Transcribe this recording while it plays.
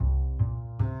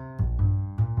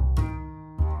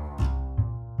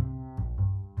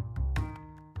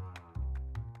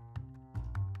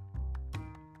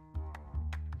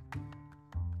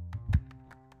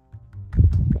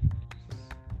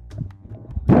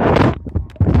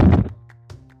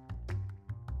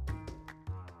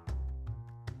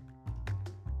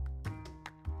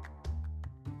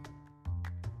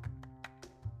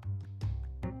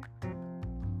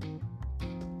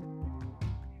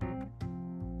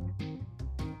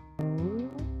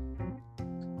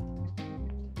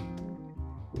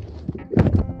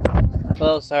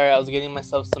Hello, sorry, I was getting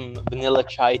myself some vanilla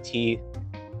chai tea.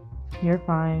 You're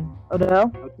fine.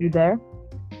 Odell, you there?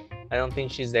 I don't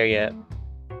think she's there yet.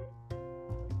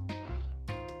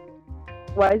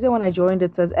 Why is it when I joined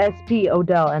it says SP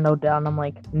Odell and Odell and I'm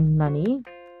like, Nani?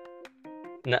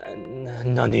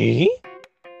 Nani?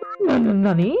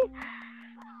 Nani?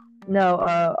 No,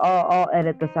 I'll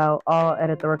edit this out. I'll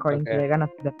edit the recording Okay. today. I got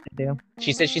nothing to do.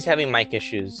 She said she's having mic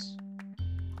issues.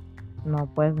 No,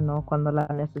 pues no. Cuando la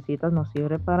necesitas no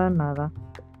sirve para nada.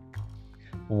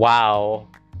 Wow.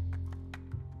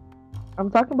 I'm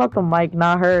talking about the mic,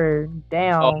 not her.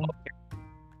 Damn. Oh.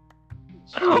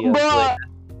 Bruh.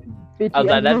 I was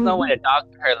like, that's no way to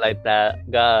talk to her like that.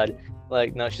 God.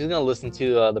 Like, no, she's gonna listen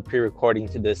to the pre-recording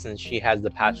to this, and she has the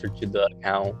password to the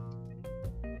account.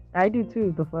 I do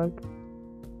too. The fuck.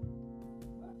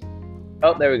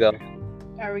 Oh, there we go.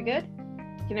 Are we good?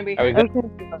 Can it be? Are we good?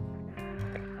 Okay.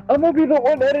 I'm gonna be the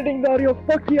one editing the audio.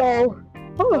 Fuck y'all.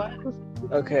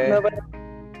 Okay. No, but...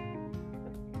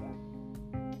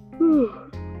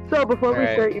 So before we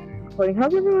start recording,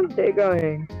 how's everyone's day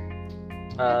going?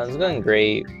 It's going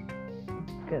great.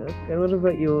 Good. What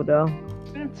about you, Odell?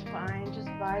 It's fine. Just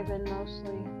vibing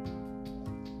mostly.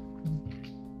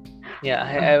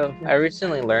 Yeah, I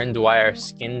recently learned why our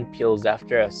skin peels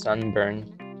after a sunburn.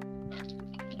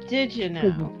 Did you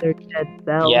know? They're dead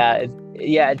cells.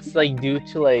 Yeah, it's like due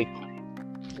to like,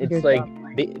 it's like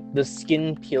the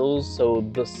skin peels, so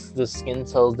the skin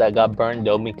cells that got burned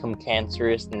don't become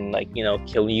cancerous and like, you know,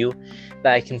 kill you.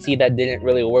 But I can see that didn't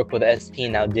really work with SP.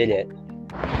 Now did it?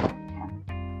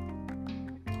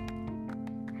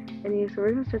 Anyway, so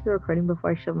we're gonna start the recording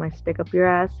before I shove my stick up your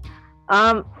ass.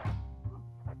 I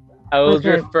was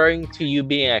referring to you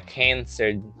being a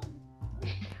cancer.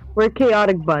 We're a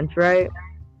chaotic bunch, right?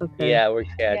 Okay. Yeah, we're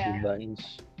chaotic bunch.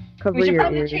 Cover we should your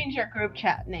probably ears. change our group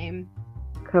chat name.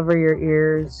 Cover your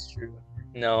ears. That's true.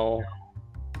 No.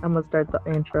 I'm gonna start the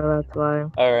intro, that's why.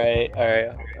 Alright.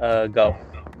 Go.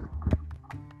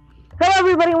 Hello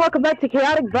everybody, welcome back to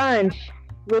Chaotic Bunch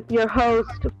with your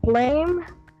host, Flame,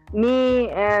 me,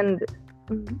 and...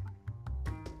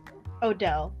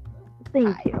 Odell.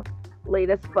 Thank you.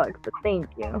 Late as fuck, but thank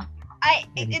you.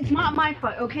 It's not my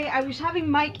fault, okay? I was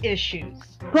having mic issues.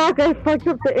 Fuck, I fucked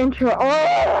up the intro.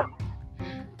 Oh!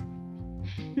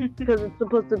 Because it's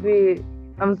supposed to be...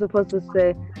 I'm supposed to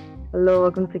say, hello,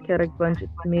 welcome to Chaotic Bunch,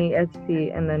 it's me, SP,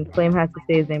 and then Flame has to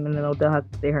say his name, and then Odell has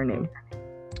to say her name.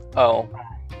 Oh.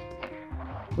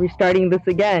 Restarting this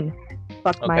again.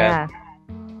 Fuck my ass.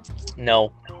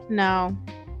 No. No.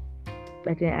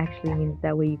 I didn't actually mean it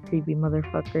that way, you creepy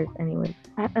motherfuckers. Anyways.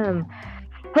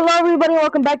 Hello everybody,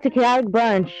 welcome back to Chaotic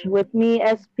Bunch with me,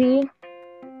 SP.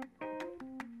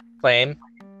 Flame.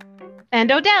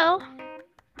 And Odell.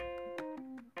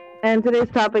 And today's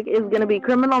topic is going to be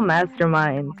criminal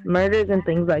masterminds, murders and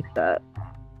things like that.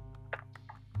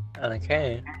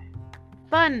 Okay.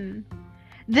 Fun.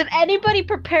 Did anybody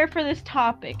prepare for this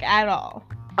topic at all?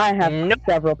 I have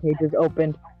several pages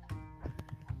opened.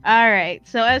 Alright,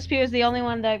 so SP was the only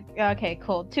one that... Okay,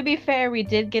 cool. To be fair, we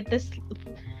did get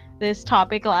this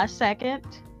topic last second.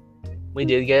 We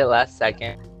did get it last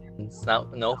second. It's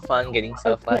no fun getting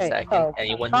stuff last second.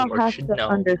 Anyone who works should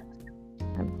know.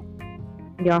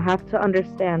 Y'all have to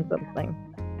understand something.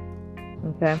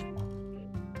 Okay?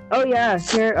 Oh yeah,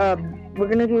 here, we're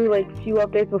gonna do like a few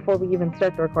updates before we even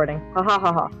start the recording. Ha ha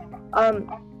ha ha.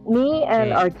 Me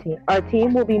and our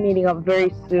team will be meeting up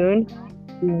very soon,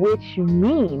 which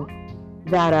means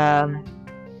that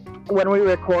when we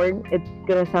record, it's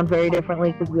gonna sound very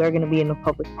differently because we are gonna be in a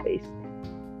public space.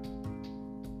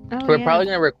 We're probably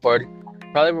gonna record.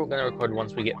 We're gonna record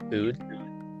once we get food.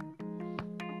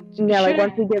 Yeah, like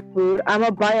once we get food, I'm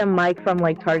gonna buy a mic from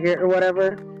like Target or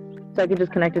whatever, so I can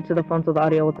just connect it to the phone so the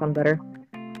audio will sound better.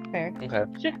 Fair. Okay.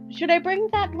 Should I bring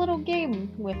that little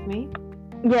game with me?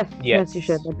 Yes, you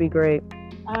should. That'd be great.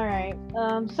 Alright.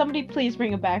 Somebody please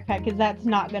bring a backpack because that's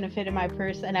not gonna fit in my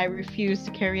purse, and I refuse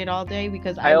to carry it all day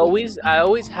because I always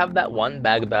have that one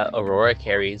bag that Aurora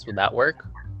carries. Would that work?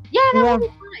 Yeah, that will be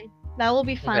fine. That will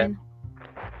be fine.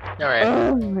 Okay. All right.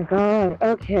 Oh my god.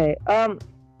 Okay.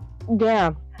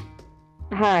 Yeah.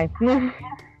 Hi.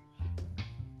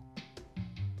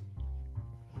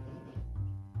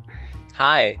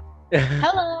 Hi.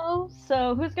 Hello.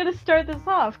 So who's gonna start this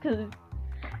off? Because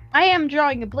I am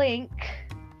drawing a blank.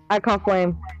 I call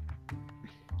Flame.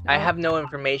 I have no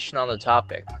information on the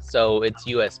topic, so it's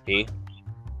USP.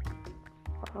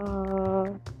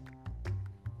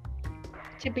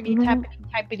 Tippity tappity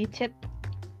typity tip.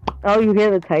 Oh, you hear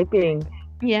the typing.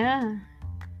 Yeah.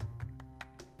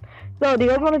 So, do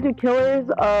you guys want to do killers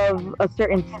of a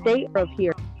certain state or of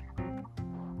here?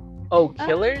 Oh,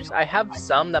 killers? I have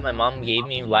some that my mom gave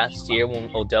me last year when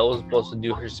Odell was supposed to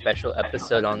do her special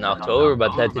episode on October,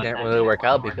 but that didn't really work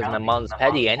out because my mom's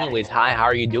petty. Anyways, hi, how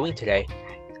are you doing today?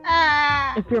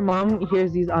 If your mom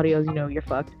hears these audios, you know you're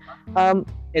fucked.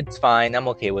 It's fine. I'm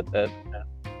okay with it.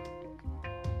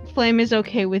 Flame is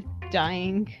okay with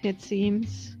dying, it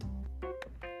seems.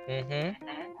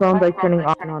 Phone's like turning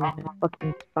off and on. I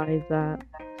fucking despise that.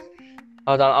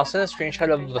 Hold on, I'll send a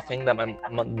screenshot of the thing that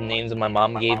the names that my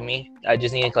mom gave me. I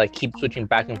just need to like keep switching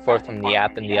back and forth from the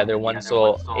app and the other one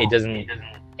so it doesn't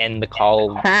end the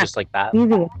call just like that. I'm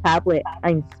using a tablet.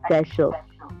 I'm special.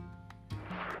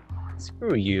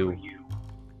 Screw you.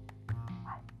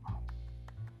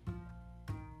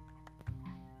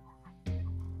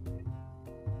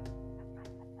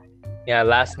 Yeah,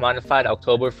 last modified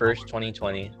October 1st,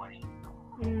 2020.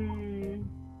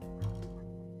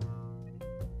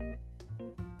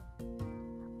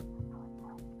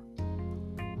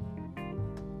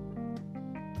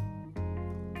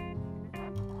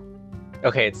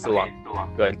 Okay, it's still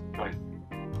on. Good.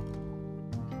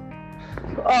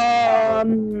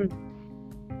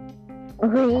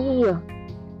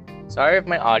 Sorry if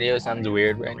my audio sounds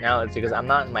weird right now. It's because I'm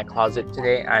not in my closet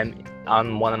today. I'm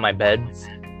on one of my beds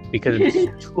because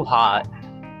it's too hot.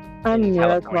 I'm in near a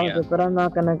California. closet, but I'm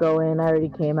not gonna go in. I already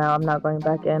came out. I'm not going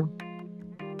back in.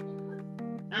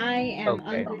 I am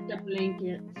Okay. under the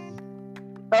blankets.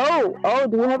 Oh,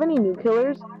 do we have any new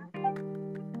killers?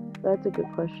 That's a good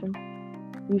question.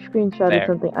 You screenshotted There.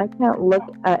 something. I can't look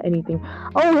at anything.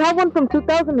 Oh, we have one from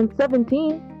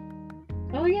 2017.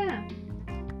 Oh yeah.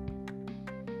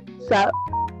 So.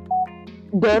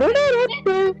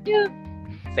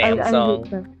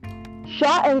 Samsung.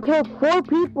 Shot and killed 4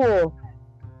 people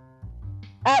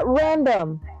at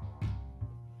random.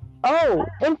 Oh,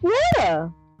 in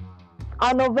Florida.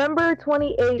 On November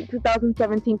 28,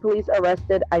 2017, police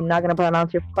arrested, I'm not gonna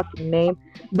pronounce your fucking name,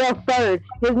 The Third.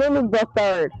 His name is The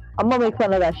Third. I'm gonna make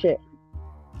fun of that shit.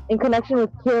 In connection with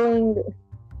killing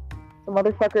some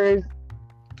motherfuckers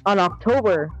on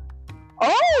October.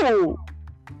 Oh!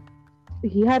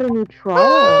 He had a new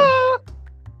trial.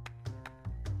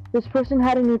 This person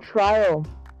had a new trial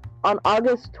on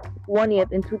August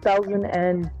 20th in 2000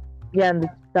 and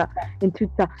in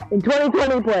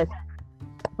 2020 plus.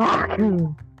 Fuck.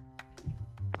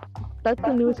 That's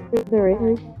the newest case there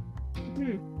is.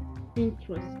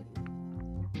 Interesting.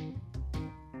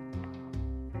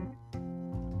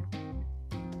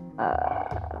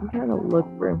 I'm trying to look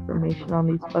for information on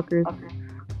these fuckers.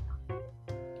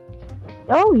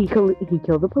 Oh, he killed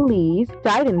the police,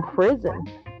 died in prison.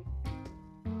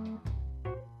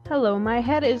 Hello, my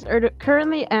head is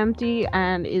currently empty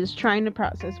and is trying to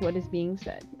process what is being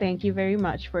said. Thank you very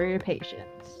much for your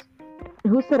patience.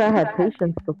 Who said I had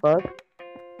patience? The fuck?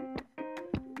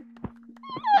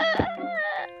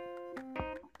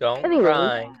 Don't Anyways.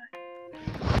 cry.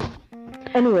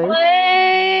 Anyway,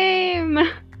 Flame!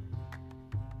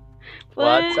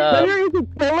 What's up? there is a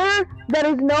killer that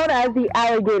is known as the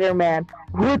Alligator Man.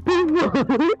 What the fuck?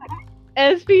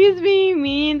 SP is being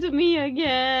mean to me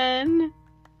again.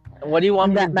 What do you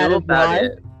want me That to do matters about why?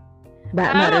 it?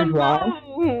 That I matters don't why?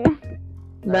 know.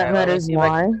 That Alright, matters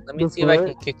why? Let me see if I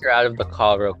can kick her out of the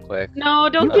call real quick. No,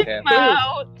 don't Okay. kick him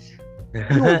out. You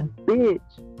a bitch.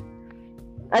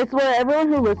 I swear, everyone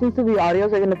who listens to the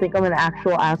audios are gonna think I'm an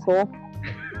actual asshole.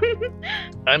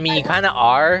 I mean, you kind of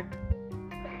are.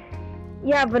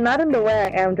 Yeah, but not in the way I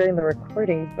am during the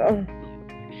recording, so.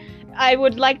 I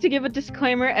would like to give a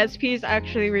disclaimer. SP is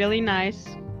actually really nice.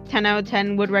 10 out of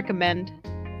 10 would recommend.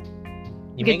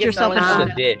 You Get make it yourself sound like an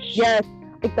it's a dish. Yes,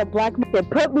 it's the black market.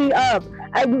 Put me up.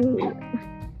 10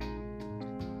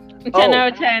 Oh.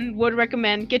 out of 10 would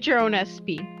recommend. Get your own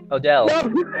SP. Odell.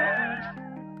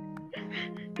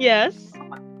 Yes.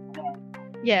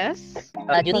 Yes.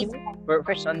 Do these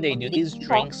for Sunday? Do these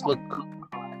drinks look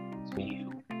to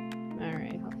you?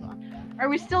 Alright, hold on. Are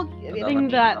we still getting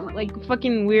that, like,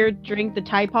 fucking weird drink, the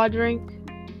Tide Pod drink?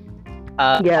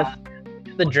 Yes.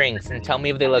 The drinks and tell me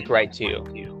if they look right to you.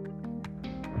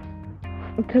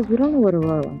 Because we don't know what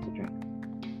Aurora wants to drink.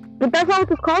 But that's not what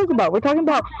this call is about. We're talking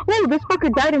about, oh, this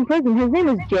fucker died in prison. His name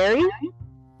is Jerry.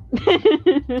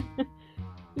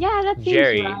 Yeah, that seems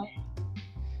Jerry. right.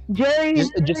 Jerry.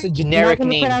 Just a generic I'm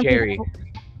not gonna name,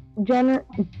 pronounce Jerry.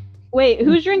 Wait,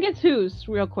 whose drink is whose,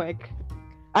 real quick?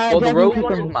 Well, the Jasmine rose Cooper.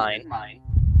 one is mine.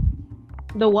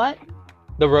 The what?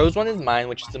 The rose one is mine,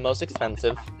 which is the most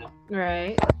expensive.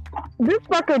 Right. This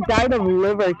fucker died of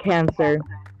liver cancer.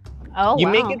 Oh, You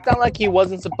wow. make it sound like he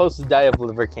wasn't supposed to die of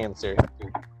liver cancer.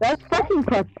 That's fucking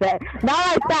pathetic. Not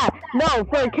like that. No,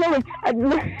 for killing.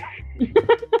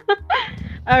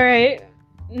 Alright.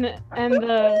 And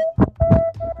the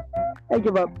I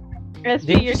give up. SP,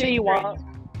 Didn't you're you say doing you great. want?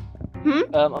 Hmm?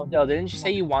 Odell, didn't you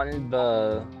say you wanted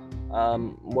the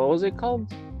what was it called?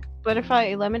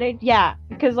 Butterfly lemonade? Yeah,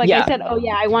 because like Yeah. I said, oh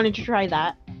yeah, I wanted to try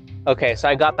that. Okay, so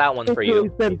I got that one for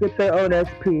you. Said get their own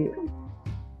SP.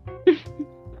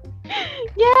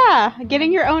 Yeah,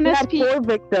 getting your own We had SP. 4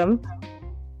 victims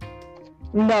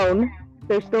known.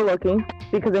 They're still looking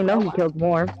because they know he killed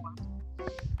more.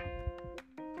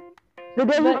 The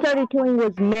day he But- started killing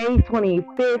was May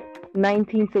 25th,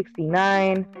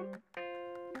 1969.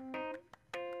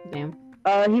 Damn.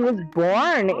 He was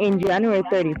born in January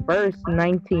 31st,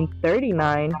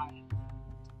 1939.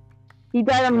 He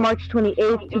died on March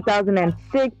 28th,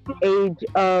 2006, age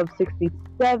of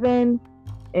 67.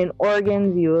 In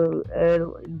organs,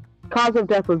 cause of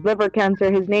death was liver cancer.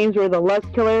 His names were the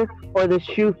Lust Killer or the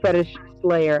Shoe Fetish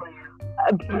Slayer.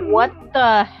 What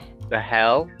the? The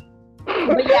hell?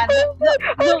 But yeah, What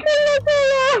the fucking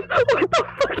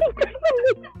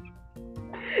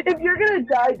if you're gonna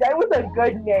die with a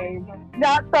good name,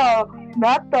 not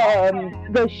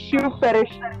the shoe fetish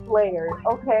slayer.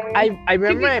 Okay. I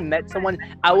remember I met someone.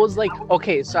 I was like,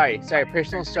 okay, sorry,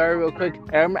 personal story real quick.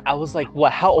 I remember I was like,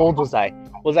 what? How old was I?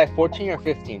 Was I 14 or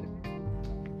 15?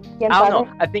 I don't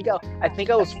know. I think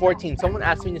I was 14. Someone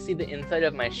asked me to see the inside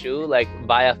of my shoe, like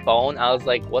via phone. I was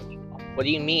like, what? What do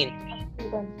you mean?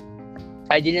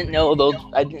 I didn't know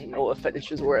what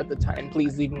fetishes were at the time.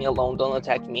 Please leave me alone. Don't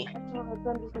attack me.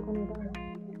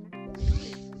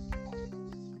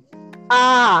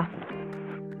 Ah.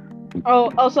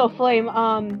 Oh, also Flame.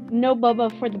 No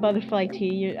boba for the butterfly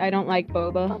tea. I don't like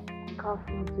boba.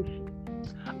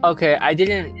 Okay, I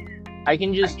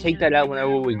can just take that out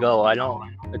whenever we go. I don't.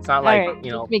 It's not like Alright,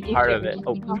 you know just making part sure, of it. just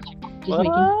Oh, making sure, just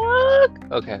what?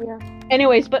 making- Okay.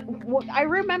 Anyways, but I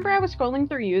remember I was scrolling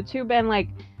through YouTube and like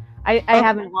I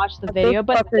haven't watched the video,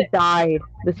 but This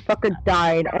fucker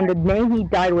died, and the name he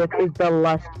died with is the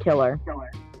Lust Killer.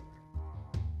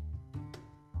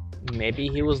 Maybe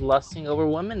he was lusting over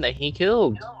women that he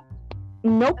killed.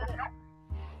 Nope.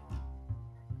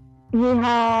 He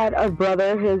had a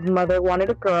brother. His mother wanted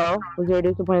a girl. Was very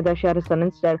disappointed that she had a son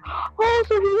instead. Oh,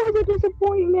 so he was a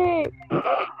disappointment.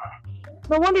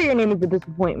 No wonder your name is a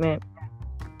disappointment.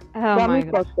 oh Got my me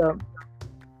god. fucked up.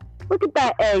 Look at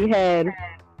that egghead.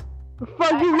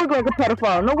 Fuck, you look like a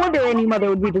pedophile. No wonder any mother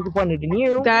would be disappointed in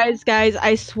you. Guys,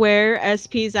 I swear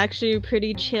SP is actually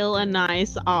pretty chill and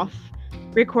nice off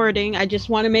recording. I just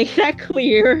want to make that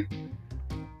clear.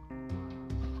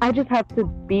 I just have to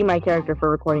be my character for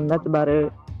recording. That's about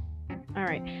it. All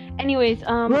right. Anyways, You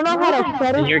know how to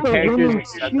fetish And your for character's women's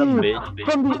such a shoes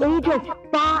bitch. from the age of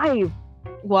 5.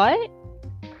 what?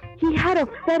 He had a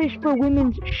fetish for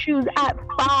women's shoes at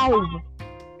 5.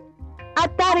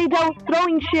 At that age, I was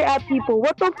throwing shit at people.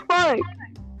 What the fuck?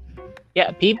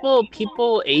 Yeah,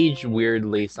 people age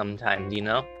weirdly sometimes, you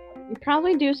know?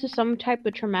 Probably due to some type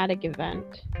of traumatic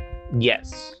event.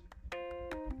 Yes.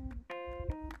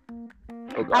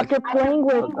 Oh god. After playing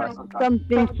with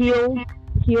something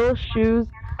heel shoes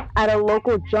at a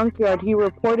local junkyard, he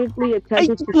reportedly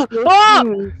attempted to steal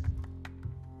shoes.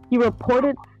 He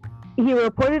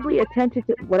reportedly attempted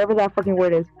to, whatever that fucking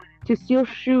word is, to steal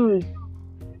shoes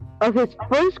of his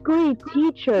first grade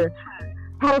teacher.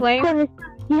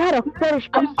 He had a fetish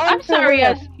for I'm sorry,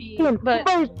 underwear SP, in but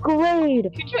first grade.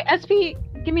 could you SP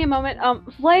give me a moment?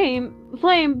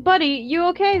 Flame, buddy, you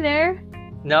okay there?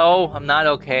 No, I'm not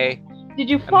okay. Did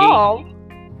you fall?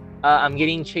 I'm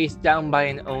getting chased down by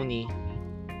an Oni.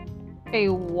 A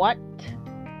what?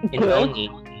 An Oni.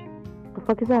 The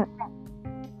fuck is that?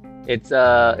 It's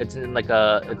like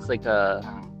a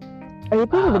Are you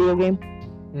playing a video game?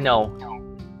 no.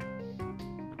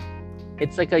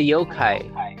 It's like a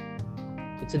yokai.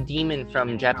 It's a demon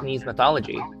from Japanese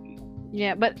mythology.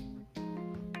 Yeah, but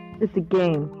It's a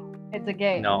game. it's a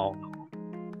game. No.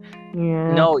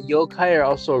 Yeah. No, yokai are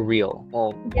also real.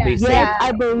 Well, Yeah. they say Yes,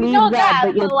 I believe know that, that,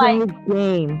 but you're but, playing a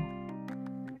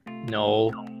game.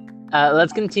 no.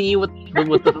 Let's continue with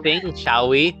the thing, shall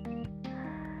we?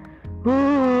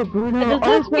 Ooh, Bruno Does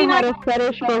this also mean had a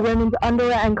fetish for women's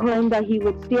underwear and claimed that he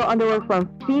would steal underwear from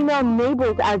female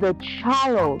neighbors as a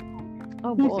child.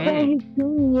 Oh He boy. spent his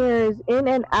teen years in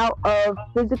and out of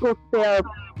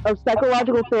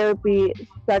psychological therapy,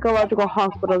 psychological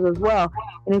hospitals as well.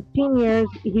 In his teen years,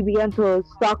 he began to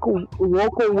stalk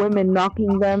local women,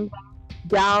 knocking them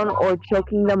down or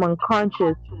choking them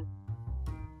unconscious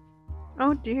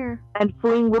Oh dear. and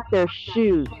fleeing with their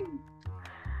shoes.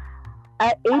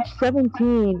 At age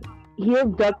 17, he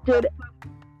abducted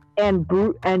and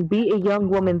beat a young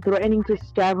woman, threatening to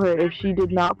stab her if she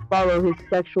did not follow his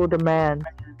sexual demands.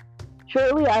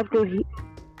 Shortly after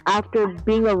After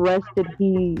being arrested,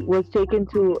 he was taken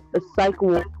to a psych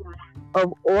ward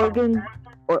of Oregon.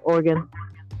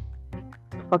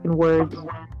 Fucking words.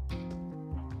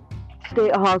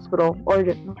 State hospital.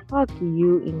 Oregon. Fuck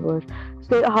you, English.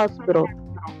 State hospital.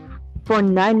 For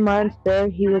 9 months there,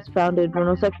 he was founded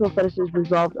when sexual fetishes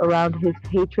resolved around his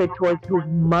hatred towards his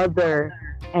mother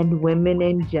and women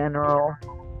in general.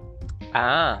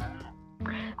 Ah.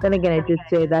 Then again, it did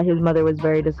say that his mother was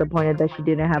very disappointed that she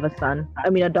didn't have a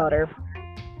daughter.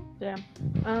 Yeah.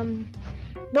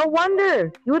 No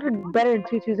wonder! You would have been better in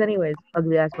tutus anyways.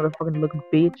 Ugly ass motherfucking looking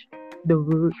bitch. The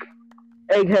rook.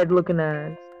 Egghead looking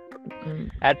ass.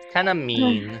 That's kind of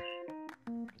mean.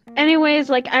 Anyways,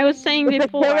 like I was saying It's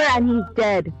before, a killer and he's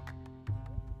dead.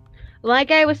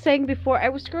 like I was saying before, I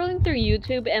was scrolling through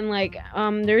YouTube and like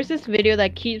there's this video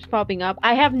that keeps popping up.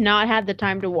 I have not had the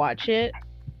time to watch it.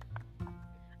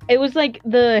 It was like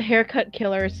the haircut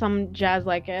killer, some jazz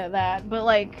like that, but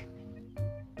like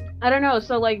I don't know.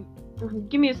 So like,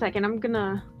 give me a second. I'm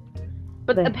gonna.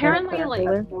 But The apparently, haircut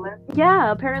like, killer?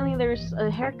 yeah, apparently there's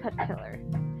a haircut killer.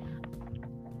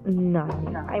 No.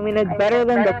 I mean, it's better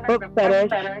than the foot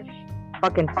fetish.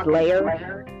 Fucking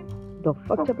Slayer. The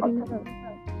fuck's happening now?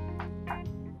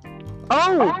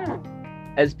 Oh!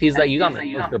 SP's like, you got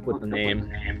me hooked up with the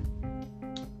name.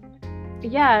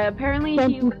 Yeah, apparently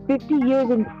he. Spent 50 years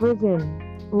in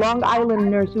prison. Long Island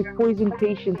nurse who poisoned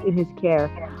patients in his care.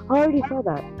 I already saw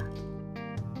that.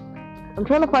 I'm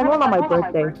trying to find one on my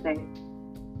birthday.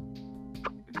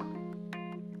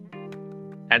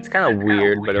 That's kind of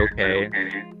weird, but okay.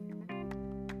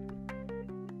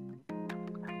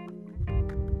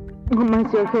 On my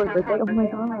serial killer's birthday. Oh my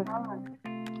god.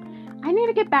 I need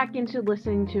to get back into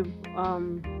listening to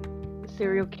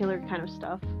serial killer kind of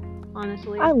stuff.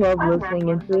 Honestly. I love listening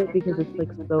into it because it's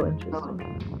like so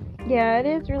interesting. Yeah, it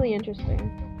is really interesting.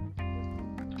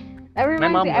 That My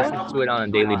reminds mom me. listens to it on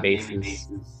a daily basis.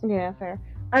 Yeah, fair.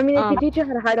 I mean, if you teach you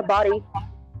how to hide a body.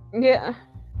 Yeah.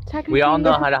 Technically, We all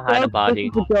know how to hide a body.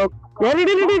 This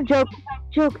is a joke.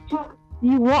 Joke.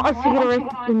 You want us to get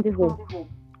arrested in this hole.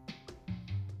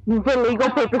 For legal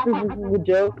purposes, this is a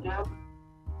joke.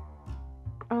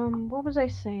 What was I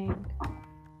saying?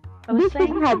 I was This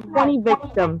saying thing had 20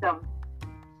 victims.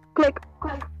 Click.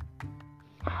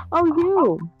 Oh,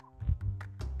 you.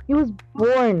 He was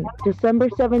born December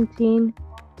 17,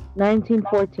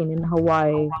 1914 in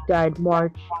Hawaii. Died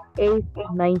March 8,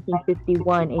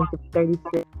 1951, age of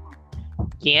 36.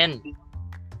 Ken.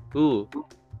 Ooh.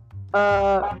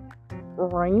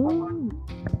 Rain?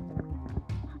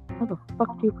 How the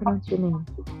fuck do you pronounce your name?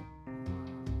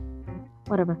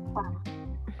 Whatever.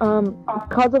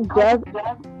 Cause of death?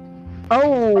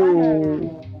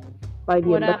 Oh! By the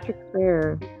What electric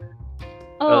chair.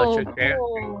 Oh, Electric chair.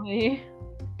 boy.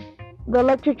 The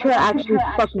electric chair actually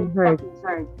fucking hurts.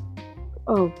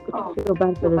 Oh, I feel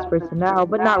bad for this person now,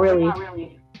 but not really.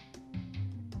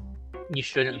 You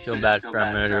shouldn't feel bad for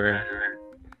a murderer.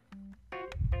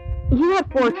 He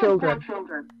had 4 children.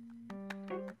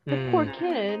 The poor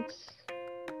kids.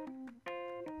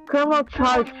 Criminal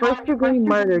charge, first-degree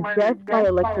murder, death by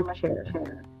electric chair.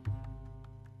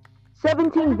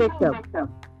 17 victims.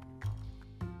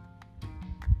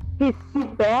 His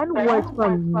span was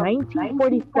from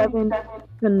 1947 to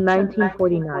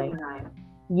 1949.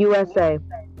 USA.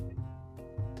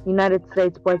 United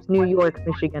States plus New York,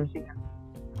 Michigan.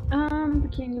 The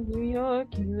king of New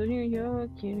York, king of New York,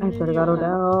 king I of swear to New God, York.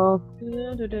 Odell.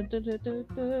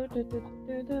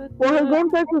 Well, his name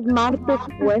starts with Marcos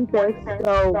Fuentes,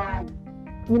 so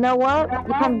you know what?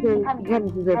 You kind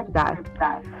of deserve to die.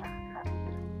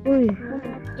 Uy.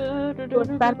 So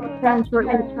Spanish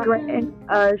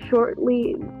parents shortly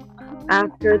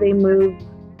after they moved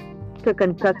to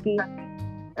Kentucky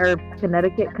or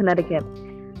Connecticut.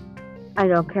 I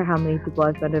don't care how many people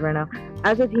I've offended right now.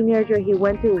 As a teenager, he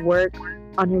went to work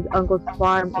on his uncle's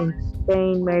farm in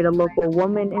Spain, married a local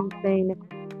woman in Spain.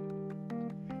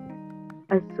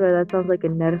 I swear that sounds like a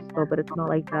Nersto, but it's not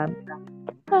like that.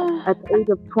 At the age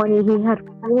of 20, he had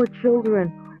 4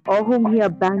 children, all whom he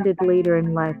abandoned later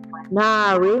in life.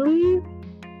 Nah, really?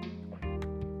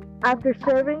 After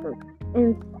serving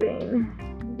in Spain,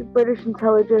 the British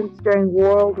intelligence during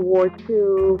World War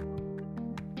II,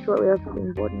 shortly after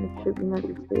being born in the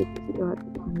United States, he still had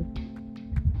to.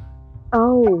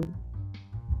 Oh.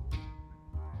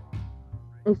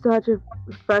 He still had to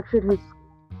fractured his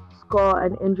skull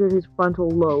and injured his frontal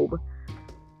lobe.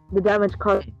 The damage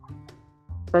caused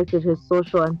affected his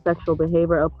social and sexual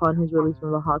behavior upon his release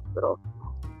from the hospital.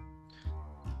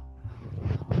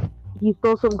 He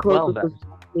stole some clothes, was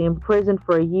imprisoned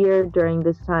for a year. During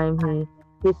this time,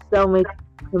 his cellmates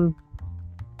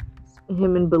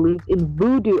him in beliefs in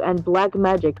voodoo and black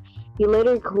magic. He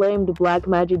later claimed black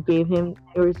magic gave him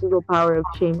irresistible power of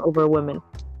shame over women.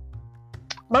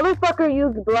 Motherfucker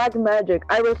used black magic.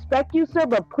 I respect you, sir,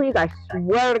 but please, I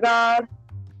swear to God.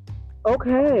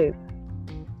 Okay.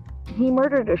 He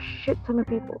murdered a shit ton of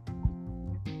people.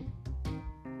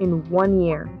 In 1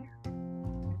 year.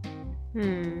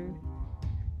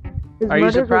 His Are you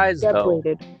murders were surprised, though?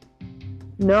 separated.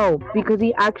 No, because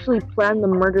he actually planned the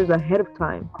murders ahead of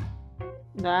time.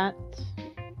 That.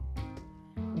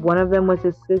 One of them was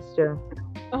his sister,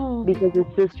 Oh. because his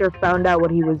sister found out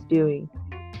what he was doing.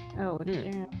 Oh,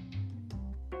 damn.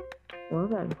 Well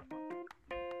then.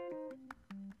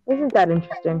 Isn't that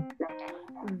interesting?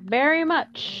 Very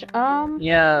much.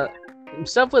 Yeah,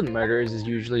 stuff with murders is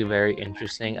usually very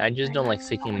interesting. I just don't like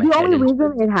sticking my The head only into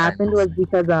reason it happened was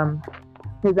because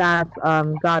his ass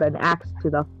got an axe to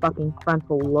the fucking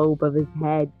frontal lobe of his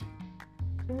head.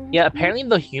 Yeah, apparently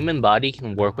the human body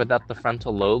can work without the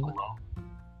frontal lobe.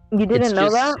 You didn't It's know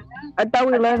just- that? I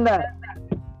thought we learned that.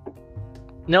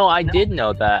 No, I did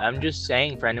know that. I'm just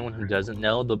saying, for anyone who doesn't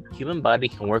know, the human body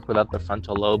can work without the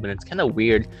frontal lobe, and it's kind of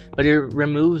weird. But it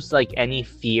removes like any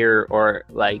fear or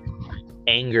like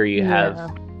anger you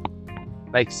have.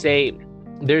 Like, say,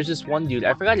 there's this one dude.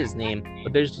 I forgot his name,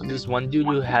 but there's this one dude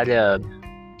who had a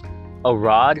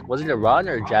rod. Was it a rod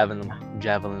or a javelin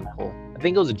pole? I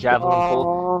think it was a javelin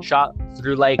pole. Oh, Shot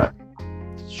through like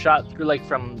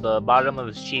from the bottom of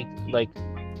his cheek, like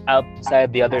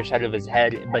outside the other side of his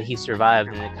head, but he survived,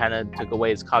 and it kind of took away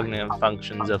his cognitive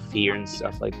functions of fear and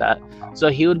stuff like that. So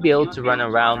he would be able to run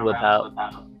around without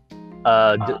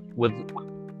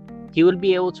he would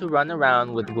be able to run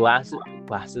around with glasses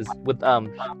with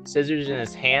scissors in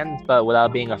his hand, but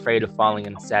without being afraid of falling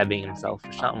and stabbing himself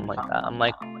or something like that. I'm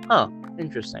like, huh,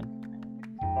 interesting.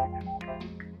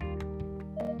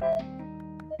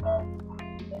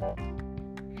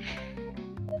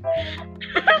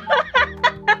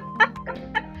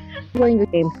 playing the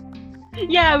game.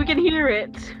 Yeah, we can hear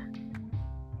it.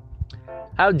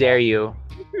 How dare you?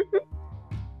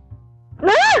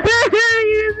 No!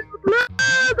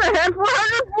 I had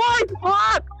 400 points!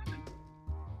 Fuck!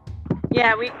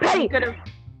 Yeah, we Hey! could have.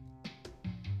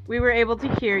 We were able to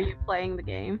hear you playing the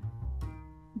game.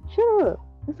 Shut up.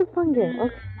 It's a fun game.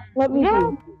 Okay, let me Yeah.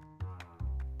 do.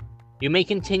 You may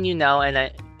continue now,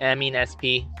 and I mean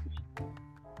SP. Oh.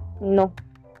 No.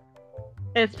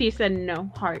 SP said no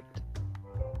heart.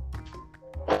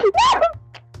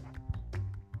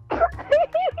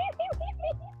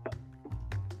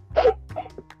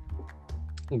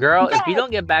 Girl, if you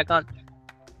don't get back on,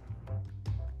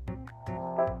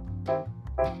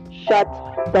 Shut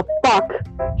the fuck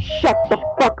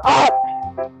up,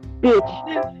 bitch.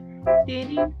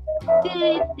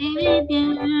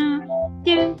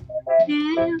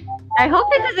 I hope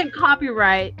this isn't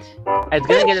copyright. it's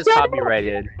gonna get us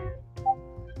copyrighted.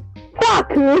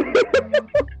 Fuck!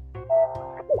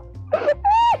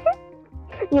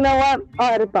 You know what?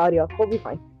 I'll edit the audio. We'll be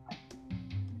fine.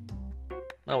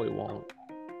 No, we won't.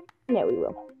 Yeah, we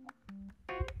will.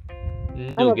 I'm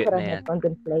Do gonna get put on mad. headphones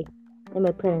and play. I'm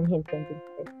gonna put on headphones and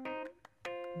play.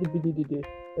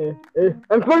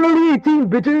 I'm finally 18,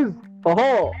 bitches!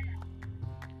 Haha!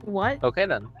 What? Okay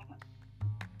then.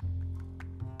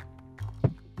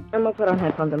 I'm gonna put on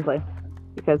headphones and play.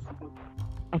 Because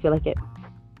I feel like it.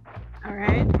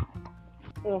 Alright.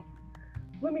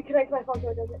 Let me connect my phone so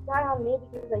it doesn't die on me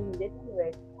because I need it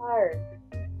anyway. Tired.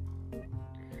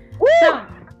 So,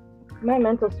 My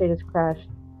mental state is crashed.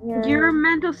 Yeah. your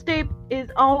mental state is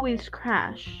always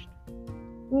crashed.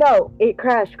 No, it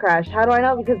crashed. How do I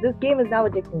know? Because this game is now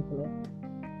addicting to me.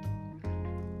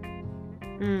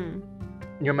 Mm.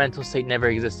 Your mental state never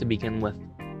exists to begin with.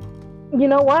 You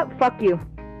know what? Fuck you.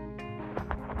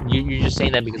 You're just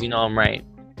saying that because you know I'm right.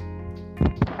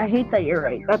 I hate that you're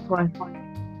right. That's why.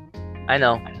 I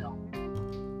know.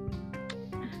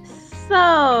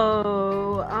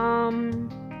 So,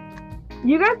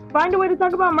 You guys find a way to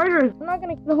talk about murders. I'm not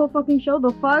gonna get the whole fucking show.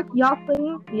 The fuck? Y'all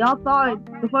think? Y'all thought?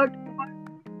 The fuck?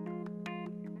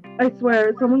 I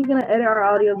swear, someone's gonna edit our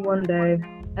audios one day,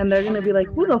 and they're gonna be like,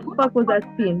 "Who the fuck was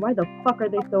SP? And why the fuck are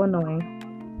they so annoying?"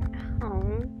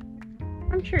 oh,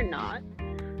 I'm sure not.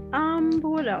 But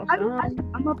what else?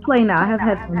 I'm gonna play now. I have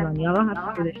headphones on. Y'all don't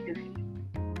have to do this shit.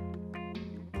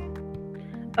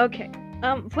 Okay.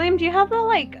 Flame, do you have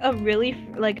a really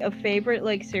a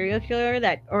favorite serial killer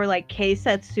that or case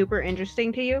that's super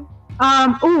interesting to you?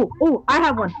 Ooh, I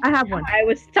have one. I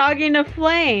was talking to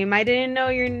Flame. I didn't know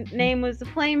your name was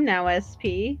Flame now,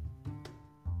 SP.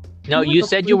 No, you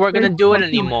said you weren't gonna do it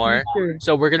anymore,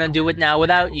 so we're gonna do it now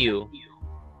without you.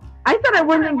 I said I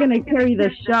wasn't gonna carry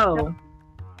the show.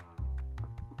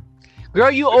 Girl,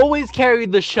 you always carry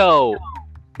the show.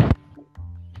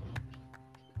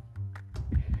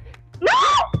 No!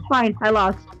 Fine, I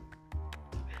lost.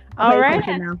 All right,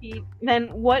 attention now. SP. Then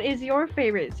what is your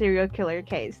favorite serial killer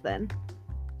case then?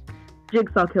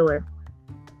 Jigsaw killer.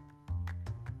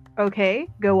 Okay,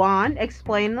 go on.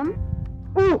 Explain them.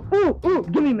 Ooh.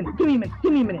 Give me a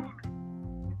minute.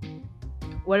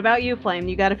 What about you, Flame?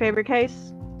 You got a favorite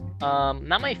case?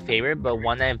 Not my favorite, but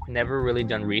one I've never really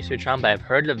done research on, but I've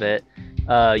heard of it.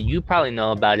 You probably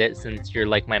know about it since you're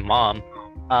like my mom.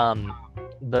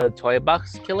 The toy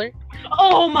box killer.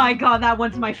 Oh my god, that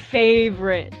one's my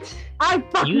favorite. I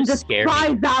fucking You scare me.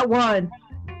 despise that one.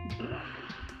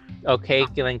 Okay,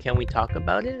 then can we talk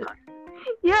about it?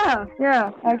 Yeah.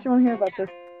 I actually want to hear about this.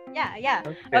 Yeah.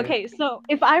 Okay, so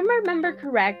if I remember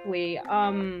correctly,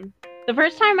 the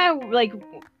first time I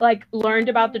like learned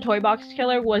about the toy box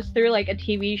killer was through like a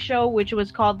TV show which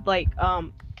was called like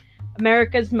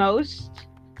America's Most.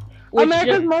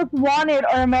 America's Most Wanted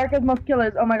or America's Most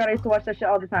Killers. Oh my god, I used to watch that shit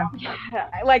all the time.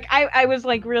 Like I was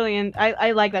like really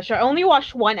I like that show. I only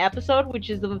watched one episode, which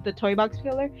is the toy box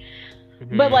killer.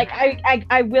 But like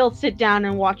I will sit down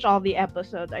and watch all the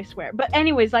episodes, I swear. But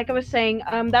anyways, like I was saying,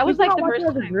 that was like the first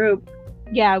time. Group.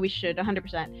 Yeah, we should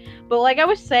 100%. But like I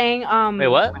was saying, Wait,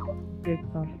 what?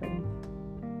 Jigsaw killer.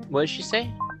 What did she say?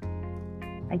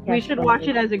 We should watch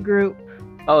it as a group.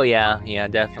 Oh yeah,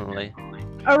 definitely.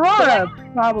 Aurora,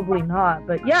 probably not,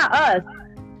 but yeah, us.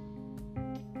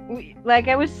 Like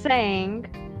I was saying,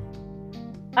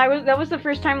 that was the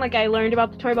first time like I learned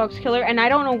about the toy box killer, and I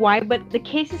don't know why, but the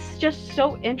case is just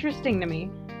so interesting to me.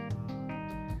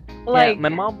 Like my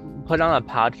mom put on a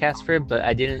podcast for it, but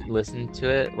I didn't listen to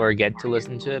it or get to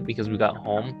listen to it because we got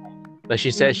home. But she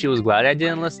said she was glad I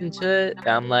didn't listen to it. And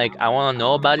I'm like, I want to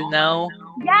know about it now.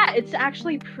 Yeah, it's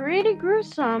actually pretty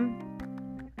gruesome.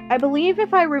 I believe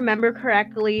if I remember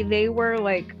correctly, they were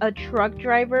like a truck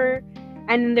driver,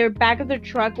 and in their back of the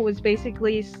truck was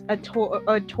basically a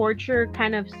torture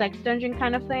kind of sex dungeon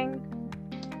kind of thing.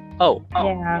 Oh.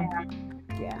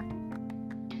 Yeah.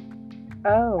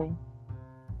 Oh.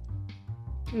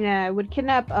 Yeah, it would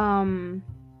kidnap I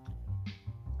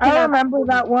remember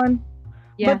that one.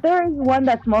 Yeah. But there is one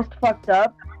that's most fucked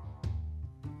up.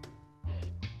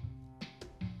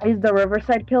 He's the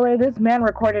Riverside Killer. This man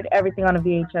recorded everything on a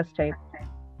VHS tape.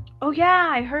 Oh yeah,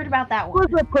 I heard about that It one.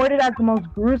 was reported as the most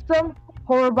gruesome,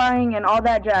 horrifying, and all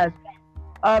that jazz.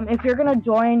 If you're gonna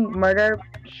join murder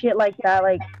shit like that,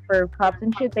 like for cops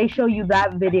and shit, they show you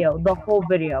that video, the whole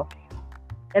video,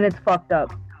 and it's fucked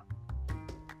up.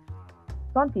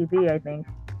 It's on TV, I think.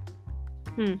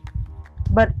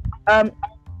 But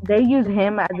they use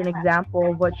him as an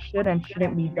example of what should and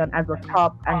shouldn't be done as a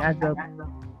cop and as a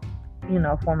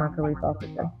former police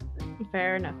officer.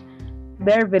 Fair enough.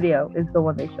 Their video is the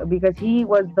one they show because he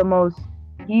was the most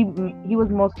he was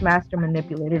most master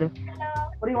manipulated.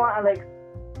 What do you want, Alex?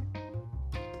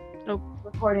 Oh,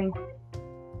 recording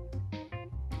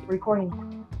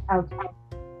out,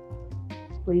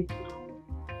 please,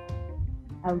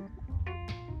 out.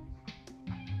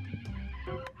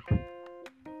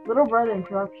 Little brother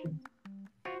interruptions.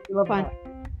 You love fine.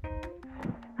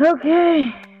 that.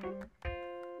 Okay.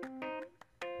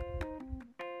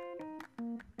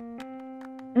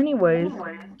 Anyways,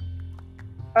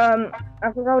 I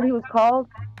forgot what he was called,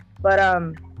 but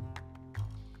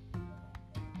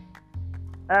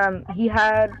he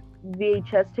had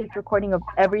VHS tapes recording of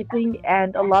everything,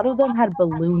 and a lot of them had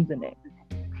balloons in it.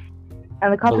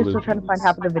 And the cops are still trying to find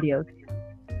half of the videos.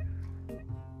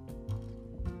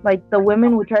 Like, the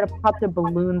women would try to pop their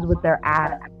balloons with their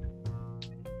ass.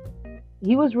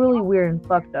 He was really weird and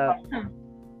fucked up.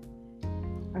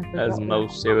 As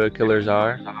most serial killers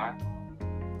are.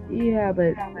 Yeah,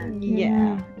 but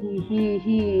Yeah.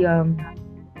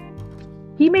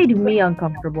 he made me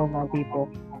uncomfortable of all people.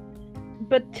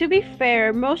 But to be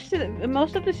fair, most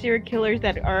of the serial killers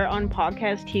that are on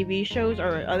podcast TV shows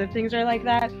or other things are like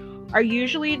that are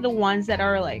usually the ones that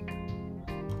are like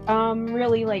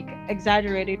really like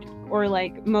exaggerated or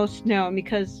like most known,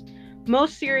 because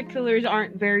most serial killers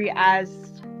aren't very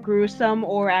as gruesome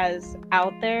or as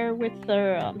out there with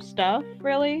their stuff,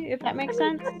 really, if that makes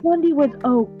sense. Bundy was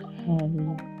okay.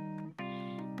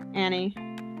 Annie.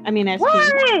 I mean, SP.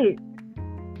 Wait!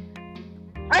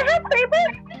 I have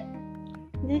favorite?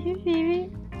 This is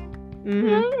favorite?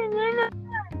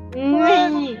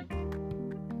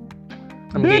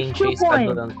 I'm Bitch, getting 2 chased by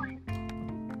points. them.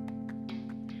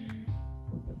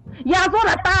 Yeah, that's what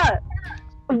I thought!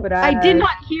 But I did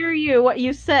not hear you, what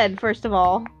you said, first of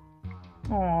all.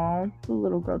 Aw, the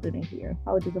little girl didn't hear.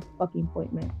 How is this a fucking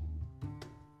appointment?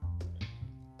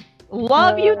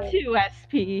 Love you too,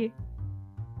 SP.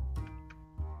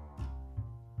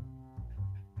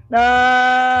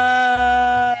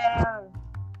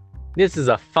 This is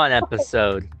a fun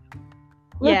episode.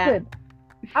 Yeah. Listen,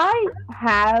 I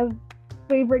have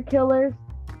favorite killers.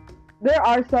 There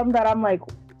are some that I'm like,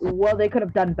 well, they could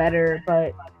have done better,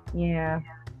 but yeah.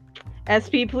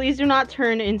 SP, please do not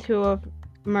turn into a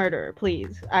murderer,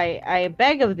 please. I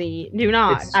beg of thee, do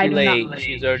not. It's I too do late. not.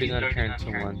 She's already gonna turn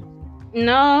to one.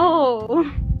 No.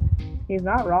 He's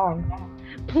not wrong.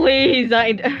 Please,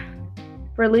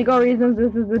 For legal reasons,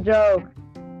 this is a joke.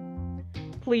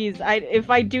 please, if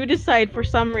I do decide for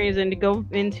some reason to go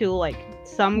into like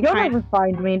some You'll kind never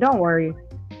find me, don't worry.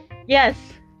 Yes,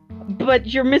 but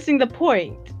you're missing the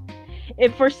point.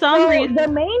 If for some So, reason the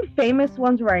main famous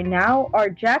ones right now are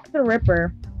Jack the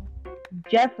Ripper,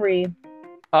 Jeffrey.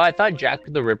 Oh, I thought Jack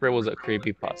the Ripper was a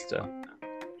creepypasta.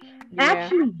 Yeah.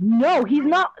 Actually, no, he's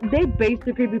not. They based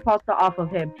the creepypasta off of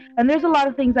him. And there's a lot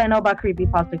of things I know about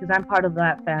creepypasta because I'm part of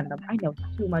that fandom. I know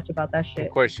too much about that shit.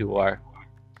 Of course you are.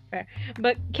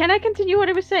 But can I continue what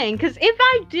I was saying? Because if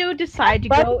I do decide to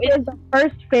But go is the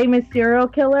first famous serial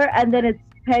killer, and then it's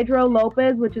Pedro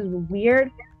Lopez, which is weird,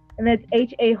 and then it's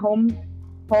H.A. Holmes,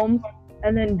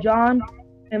 and then John.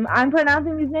 And I'm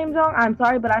pronouncing these names wrong. I'm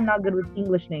sorry, but I'm not good with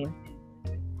English names.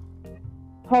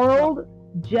 Harold,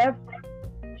 Jeffrey.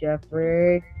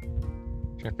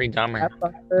 Jeffrey Dahmer. That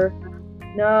fucker.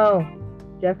 No,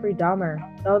 Jeffrey Dahmer.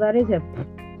 Oh, that is him.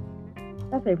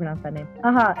 That's how you pronounce that name.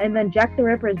 And then Jack the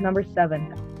Ripper is number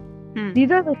 7.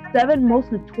 These are the 7 most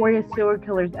notorious serial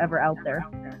killers ever out there.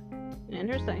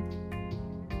 Interesting.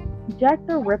 Jack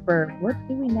the Ripper. What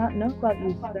do we not know about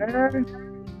you, sir?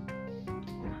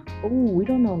 Oh, we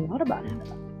don't know a lot about him.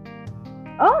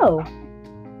 Oh!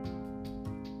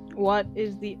 What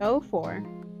is the O for?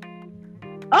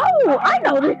 Oh, I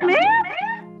know this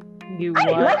man! You I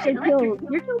didn't what? like your kills.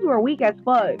 Your kills were weak as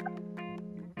fuck.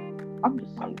 I'm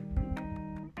just saying.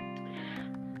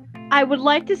 I would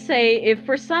like to say if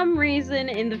for some reason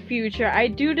in the future I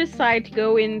do decide to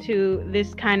go into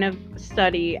this kind of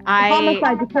study,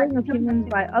 Homicide, the killing of humans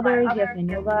by others. Yes, I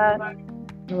know that. I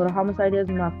know what a homicide is.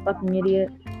 I'm not a fucking idiot.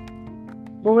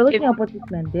 But we're looking up what this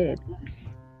man did.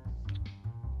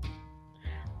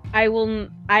 I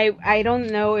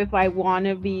don't know if I want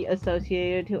to be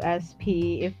associated to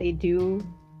SP if they do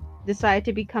decide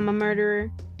to become a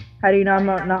murderer. How do you know I'm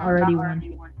not already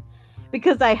one?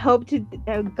 Because I hope to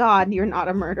God you're not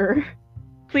a murderer.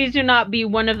 Please do not be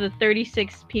one of the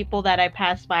 36 people that I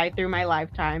passed by through my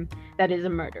lifetime that is a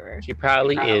murderer. She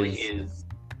probably is.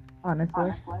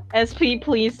 Honestly. SP,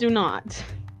 please do not.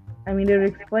 I mean, it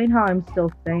would explain how I'm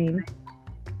still sane.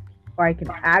 Or I can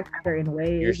act certain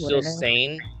ways. You're still whatever.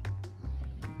 sane?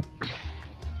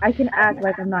 I can act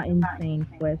like I'm not insane,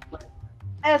 Swiss.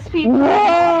 SP,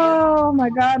 Oh my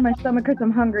god, my stomach hurts.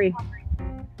 I'm hungry.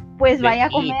 pues Then vaya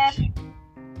a eat. comer.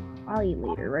 I'll eat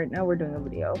later. Right now, we're doing a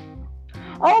video.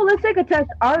 Oh, let's take a test.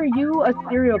 Are you a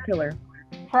serial killer?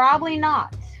 Probably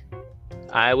not.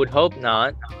 I would hope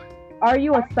not. Are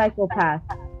you a psychopath?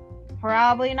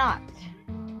 Probably not.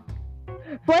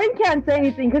 Flame can't say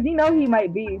anything because he knows he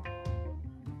might be.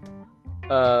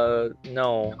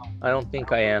 No. I don't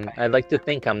think I am. I'd like to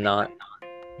think I'm not.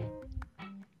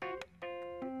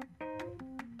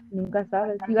 Nunca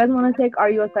sabes. You guys want to take Are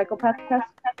You a Psychopath test?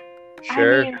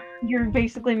 Sure. I mean, you're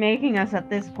basically making us at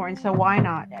this point, so why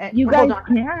not? You Hold guys on.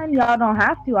 can. Y'all don't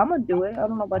have to. I'm going to do it. I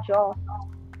don't know about y'all.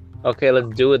 Okay,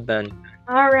 let's do it then.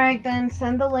 All right, then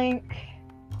send the link.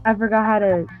 I forgot how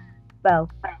to spell.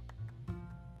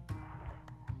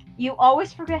 You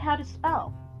always forget how to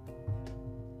spell.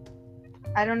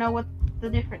 I don't know what the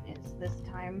difference is this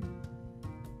time.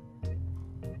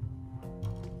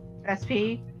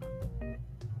 SP?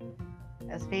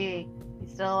 SP? You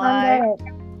still alive?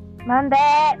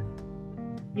 Monday.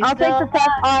 You I'll take still the test.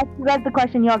 I'll ask you guys the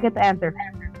question. Y'all get the answer.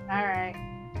 Alright.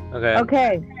 Okay.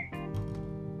 Okay.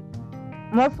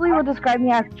 Mostly will describe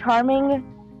me as charming.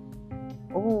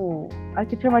 Oh, I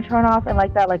could turn my charm off and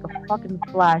like that like a fucking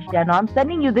flash. Yeah, no, I'm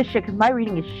sending you this shit because my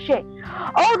reading is shit.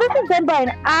 Oh, this is done by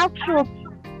an actual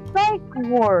psych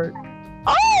ward.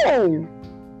 Oh!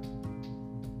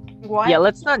 What? Yeah,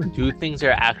 let's not do things that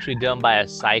are actually done by a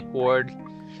psych ward.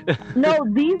 No,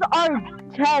 these are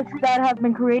tests that have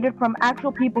been created from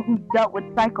actual people who dealt with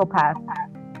psychopaths.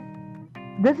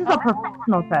 This is a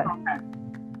professional test.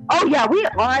 Oh yeah,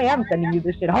 I am sending you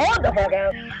this shit. Hold the fuck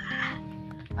out.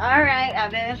 Alright,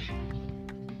 Abby.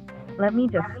 Let me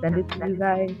just send it to you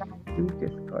guys through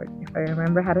Discord. If I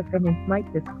remember how to send it to my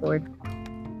Discord.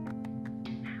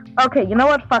 Okay, you know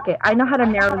what? Fuck it. I know how to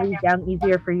narrow these down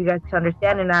easier for you guys to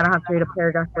understand, and I don't have to read a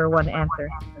paragraph for one answer.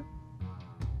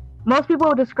 Most people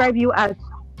will describe you as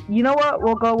You know what?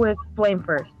 We'll go with Flame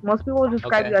first. Most people will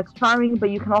describe Okay. you as charming, but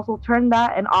you can also turn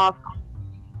that and off,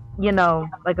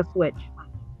 like a switch.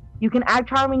 You can act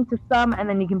charming to some, and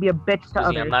then you can be a bitch to Excuse me,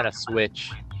 others. I'm not a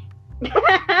switch.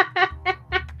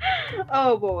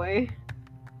 Oh boy.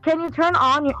 Can you turn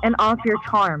on and off your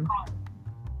charm?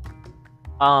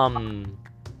 I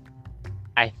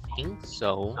think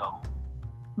so.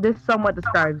 This somewhat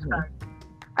describes me.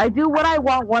 I do what I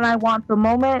want when I want. The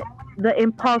moment the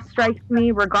impulse strikes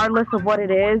me, regardless of what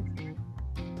it is,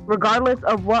 regardless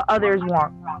of what others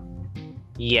want.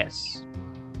 Yes.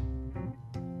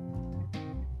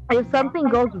 If something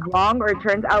goes wrong or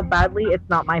turns out badly, it's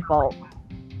not my fault.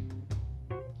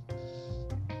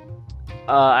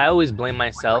 I always blame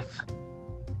myself.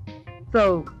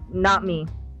 So, not me.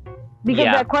 Because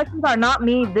Yeah. the questions are not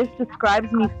me, this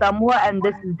describes me somewhat, and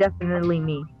this is definitely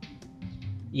me.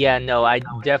 Yeah, no, I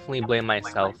definitely blame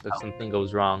myself if something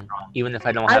goes wrong, even if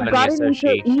I don't have I've any gotten into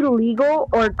association. illegal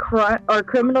or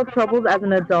criminal troubles as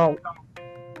an adult.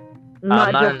 I'm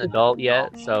not just an adult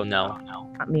yet, so no.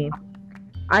 not me.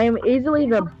 I am easily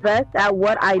the best at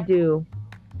what I do,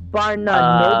 bar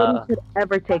none. Nobody could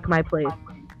ever take my place.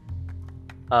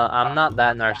 I'm not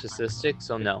that narcissistic,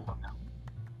 so no.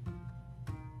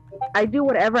 I do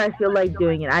whatever I feel like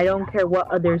doing, and I don't care what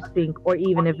others think, or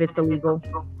even if it's illegal.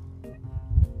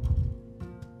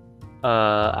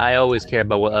 I always care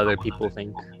about what other people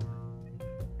think.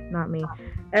 Not me.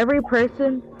 Every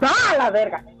person. Ah, la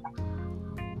verga.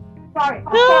 Sorry.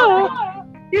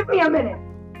 Give me a minute.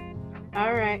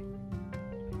 All right.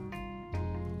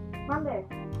 Monday.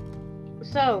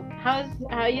 So,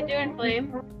 how you doing,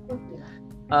 Flame?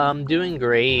 Doing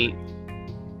great.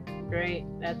 Great.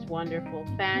 That's wonderful.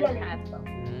 Fantastic.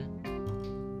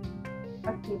 Mhm.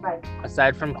 Okay, bye.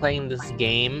 Aside from playing this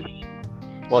game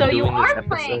while So you doing this are episode,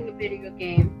 playing a video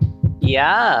game.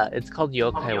 yeah, it's called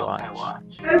Yokai Watch.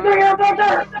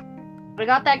 I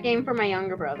got that game for my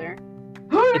younger brother.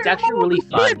 It's actually really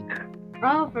fun.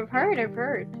 Oh, I've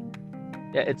heard.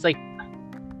 Yeah, it's like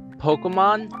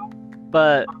Pokemon,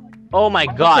 but oh my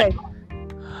god, Okay.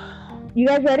 You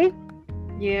guys ready?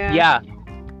 Yeah. yeah.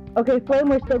 Okay, Flame,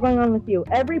 we're still going on with you.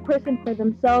 Every person for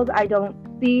themselves. I don't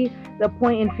see the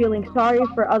point in feeling sorry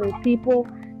for other people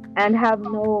and have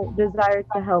no desire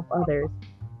to help others.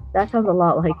 That sounds a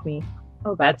lot like me.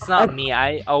 Oh, God. That's not me.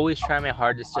 I always try my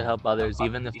hardest to help others,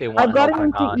 even if they want I've help gotten or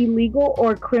into not. illegal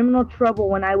or criminal trouble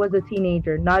when I was a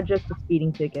teenager, not just a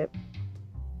speeding ticket.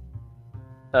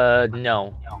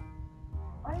 No.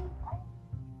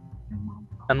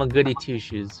 I'm a goody two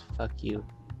shoes. Fuck you.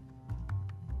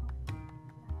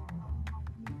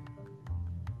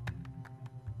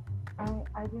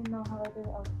 I didn't know how other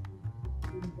else.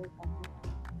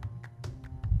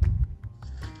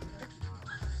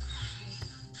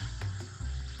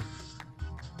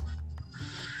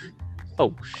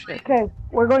 Oh shit. Okay,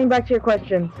 we're going back to your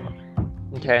questions.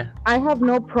 Okay. I have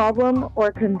no problem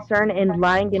or concern in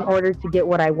lying in order to get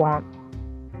what I want.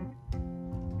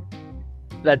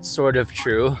 That's sort of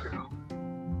true.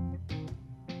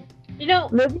 You know,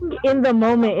 Living in the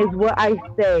moment is what I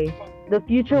say. The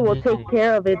future will take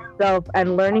care of itself,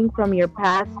 and learning from your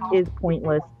past is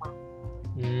pointless.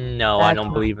 No, I That's don't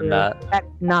not believe in true. that. That's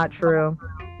not true. I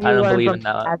You don't learn believe from in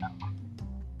that. past.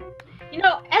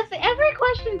 as every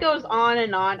question goes on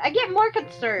and on, I get more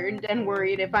concerned and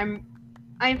worried if I'm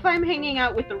hanging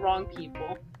out with the wrong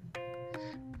people.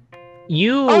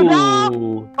 You. Oh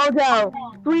no,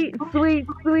 sweet, sweet,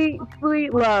 sweet,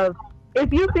 sweet love.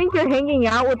 If you think you're hanging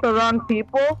out with the wrong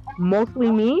people, mostly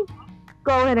me,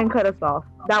 go ahead and cut us off.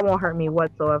 That won't hurt me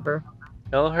whatsoever.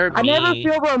 It'll hurt I me. never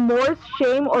feel remorse,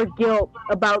 shame, or guilt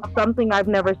about something I've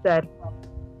never said.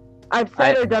 I've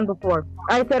said or done before.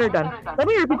 I said or done. Let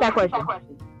me repeat that question.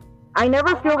 I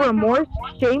never feel remorse,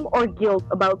 shame, or guilt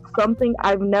about something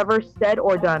I've never said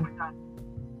or done.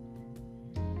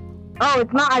 Oh,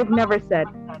 it's not I've never said.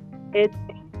 It's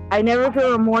I never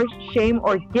feel remorse, shame,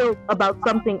 or guilt about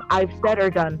something I've said or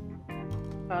done.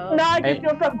 Oh. No, I just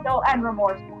feel some guilt and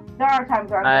remorse. There are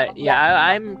times where I'm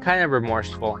I'm kind of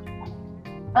remorseful.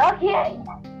 Okay.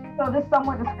 So this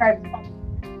somewhat describes me.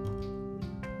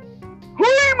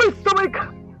 Hey, my stomach!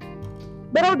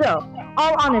 But Odell,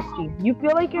 all honesty, you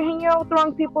feel like you're hanging out with the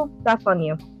wrong people? That's on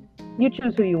you. You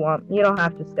choose who you want. You don't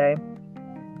have to stay.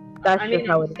 That's just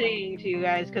how I'm it is. saying to you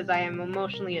guys because I am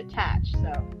emotionally attached,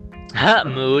 so.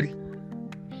 Mood.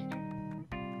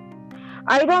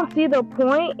 I don't see the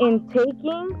point in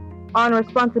taking on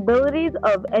responsibilities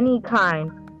of any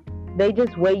kind. They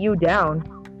just weigh you down.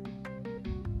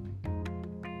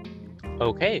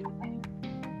 Okay.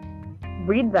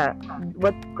 Read that.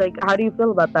 How do you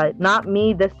feel about that? Not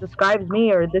me, this describes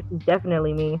me, or this is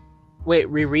definitely me. Wait,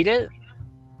 reread it.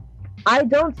 I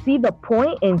don't see the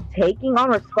point in taking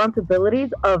on responsibilities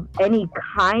of any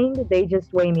kind. They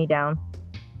just weigh me down.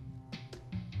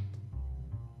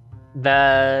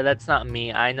 That's not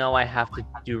me. I know I have to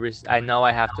I know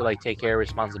I have to like take care of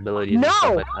responsibilities and stuff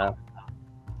No! like that.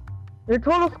 Your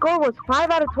total score was 5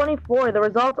 out of 24. The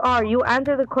results are you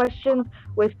answer the questions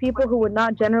with people who would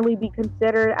not generally be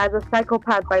considered as a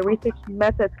psychopath by research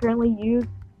methods currently used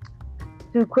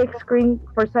to quick screen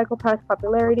for psychopath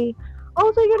popularity.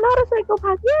 Oh, so you're not a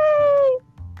psychopath. Yay!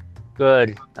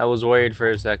 Good. I was worried for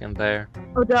a second there.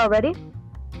 Odell, ready?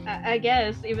 I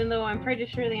guess, even though I'm pretty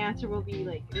sure the answer will be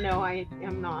like, no, I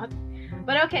am not.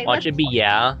 But okay, Watch it be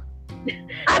yeah.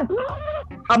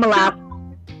 I'ma laugh.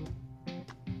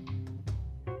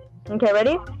 Okay,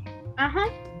 ready? Uh-huh.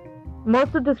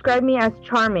 Most would describe me as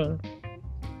charming.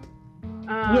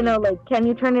 You know, like, can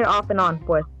you turn it off and on,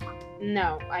 boy?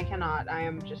 No, I cannot. I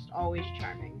am just always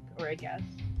charming, or I guess.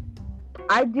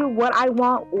 I do what I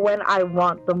want when I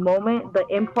want. The moment the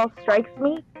impulse strikes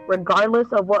me, regardless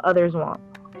of what others want.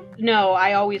 No,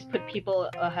 I always put people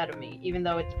ahead of me, even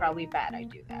though it's probably bad I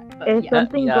do that. But If yeah.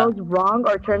 something goes wrong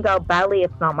or turns out badly,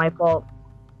 it's not my fault.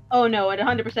 Oh no, it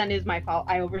 100% is my fault.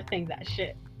 I overthink that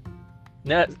shit.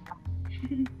 No.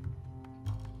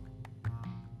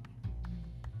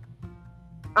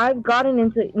 I've gotten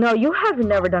into... No, you have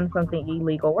never done something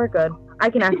illegal. We're good. I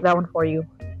can answer that one for you.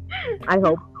 I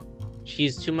hope.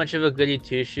 She's too much of a goody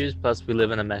two-shoes, plus we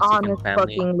live in a Mexican Honest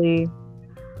family. fuckingly.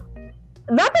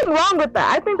 Nothing wrong with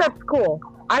that. I think that's cool.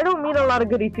 I don't meet a lot of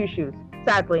goody two-shoes,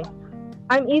 sadly.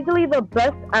 I'm easily the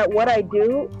best at what I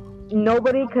do.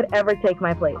 Nobody could ever take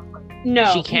my place. No,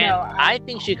 She can't. no, I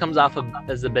think she comes off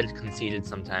as a bit conceited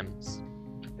sometimes.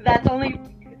 that's only...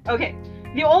 Okay,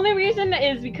 the only reason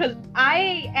is because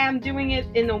I am doing it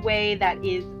in a way that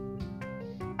is...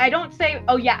 I don't say,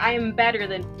 oh yeah, I am better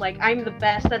than... Like, I'm the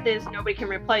best at this, nobody can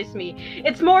replace me.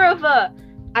 It's more of a...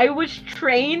 I was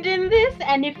trained in this,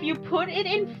 and if you put it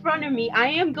in front of me, I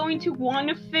am going to want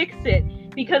to fix it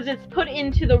because it's put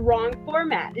into the wrong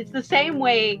format. It's the same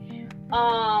way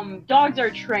dogs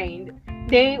are trained.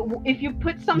 If you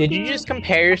put something... Did you just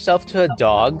compare yourself to a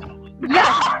dog?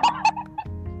 Yeah!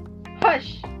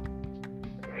 Hush!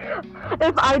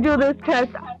 If I do this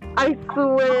test, I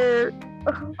swear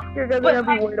you're gonna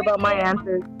be worried about my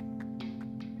answers.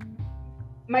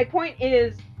 My point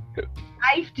is,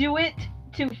 I do it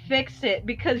to fix it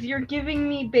because you're giving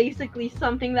me basically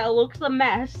something that looks a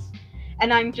mess,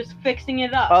 and I'm just fixing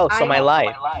it up. Oh, so my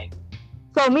life.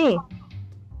 So me.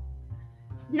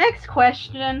 Next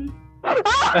question. That's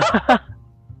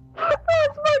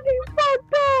fucking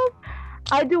fucked up.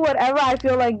 I do whatever I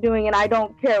feel like doing, and I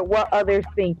don't care what others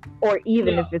think, or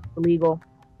even if it's illegal.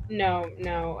 No,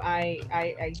 I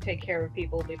take care of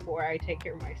people before I take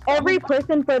care of myself. Every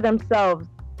person for themselves.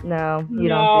 No, you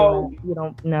don't do that. You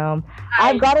don't. No.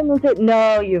 I've gotten into.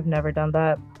 No, you've never done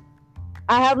that.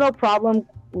 I have no problem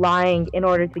lying in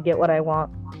order to get what I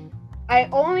want. I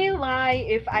only lie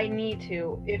if I need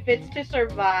to. If it's to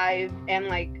survive and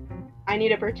like I need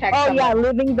to protect Oh someone. yeah,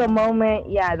 living the moment.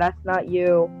 Yeah, that's not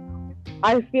you.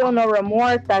 I feel no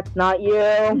remorse. That's not you.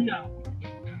 No.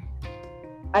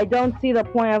 I don't see the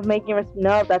point of making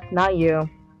no, that's not you.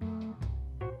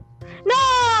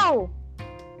 No!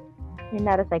 You're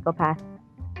not a psychopath.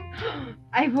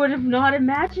 I would have not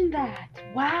imagined that.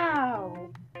 Wow.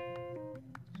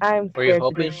 I'm Were you scared to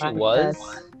hoping be she honest.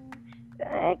 was?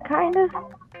 Kind of.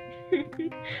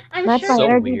 I'm Match sure. my So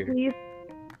energy, weird. please.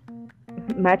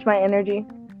 Match my energy.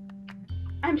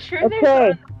 I'm sure Okay,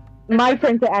 there's. my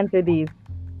turn to answer these.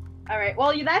 All right.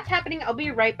 Well, that's happening. I'll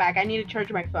be right back. I need to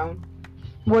charge my phone.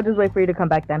 We'll just wait for you to come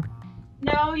back then.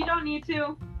 No, you don't need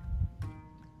to.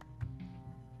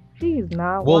 She's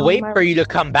not. We'll wait for you to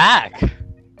come back.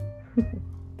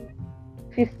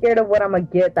 She's scared of what I'm gonna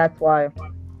get. That's why.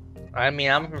 I mean,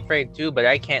 I'm afraid too, but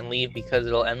I can't leave because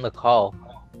it'll end the call.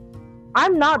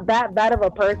 I'm not that bad of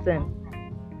a person.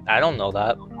 I don't know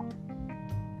that.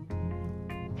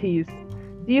 Tease.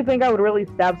 Do you think I would really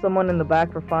stab someone in the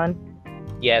back for fun?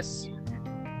 Yes.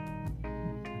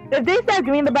 If they stabbed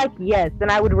me in the back, yes, then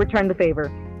I would return the favor.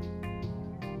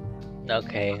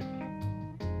 Okay.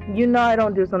 You know I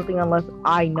don't do something unless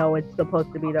I know it's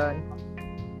supposed to be done.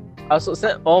 Also,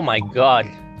 oh my god.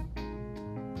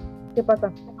 ¿Qué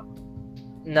pasa?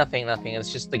 Nothing.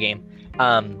 It's just the game.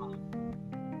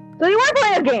 So you want to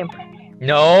play a game?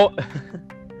 No.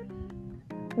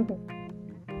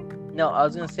 No, I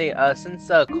was gonna say, since You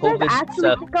guys COVID actually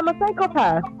stuff, think I'm a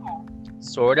psychopath.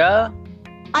 sorta.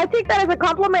 I take that as a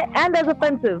compliment and as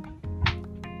offensive.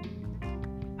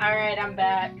 All right, I'm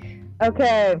back.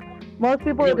 Okay. Most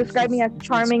people would Anyways, describe me as since-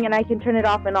 charming and I can turn it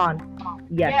off and on.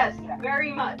 Yes.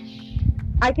 very much.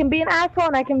 I can be an asshole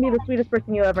and I can be the sweetest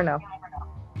person you'll ever know.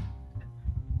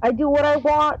 I do what I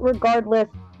want regardless.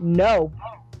 No.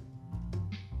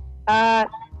 I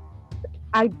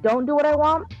don't do what I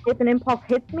want. If an impulse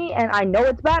hits me and I know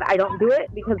it's bad, I don't do it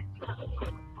because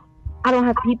I don't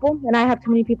have people and I have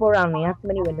too many people around me. I have too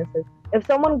many witnesses. If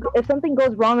something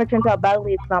goes wrong or turns out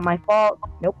badly, it's not my fault.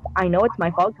 Nope. I know it's my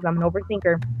fault because I'm an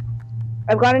overthinker.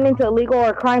 I've gotten into illegal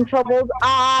or crime troubles.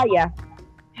 Yeah.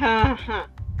 I've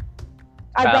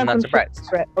I'm done not some surprised.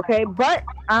 shit, okay? But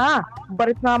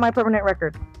it's not my permanent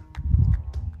record.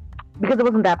 Because it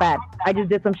wasn't that bad. I just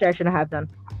did some shit I shouldn't have done.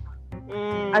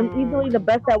 I'm easily the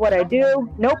best at what I do.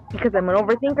 Nope, because I'm an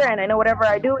overthinker and I know whatever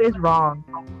I do is wrong.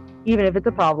 Even if it's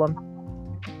a problem.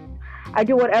 I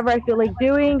do whatever I feel like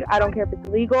doing. I don't care if it's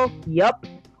illegal. Yup.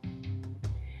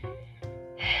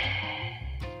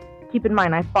 Keep in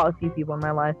mind, I fought a few people in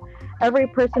my life. Every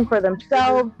person for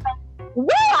themselves. Well,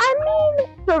 I mean,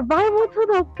 survival to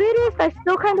the fittest. I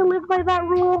still kind of live by that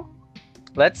rule.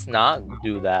 Let's not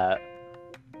do that.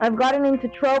 I've gotten into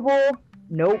trouble.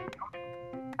 Nope.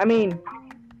 I mean,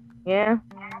 yeah.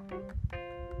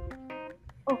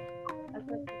 Oh,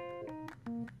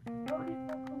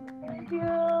 thank you.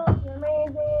 You're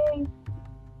amazing.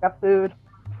 Got food.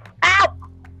 Ow!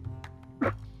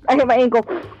 I hit my ankle.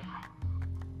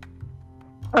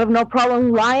 I have no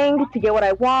problem lying to get what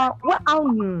I want. What?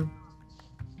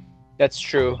 That's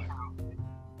true.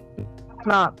 It's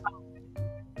not.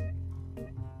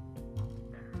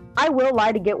 I will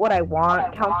lie to get what I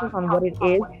want. Counts us on what it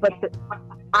is, but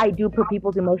I do put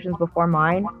people's emotions before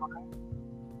mine.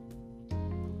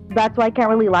 That's why I can't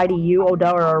really lie to you,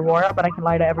 Odell or Aurora, but I can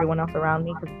lie to everyone else around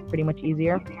me because it's pretty much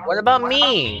easier. What about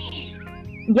me?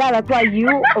 Yeah, that's why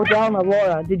you, Odell, and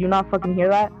Aurora. Did you not fucking hear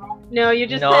that? No, you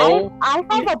just No. said I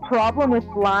have a problem with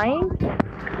lying,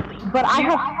 but I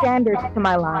have standards to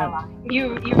my lying.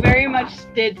 you very much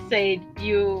did say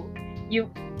you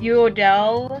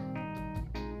Odell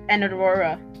and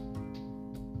Aurora.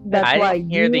 That's I why didn't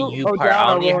hear the you part. Odell,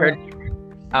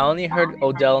 I only heard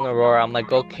Odell and Aurora. I'm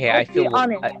like, okay, I Let's be feel.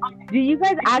 honest. Do you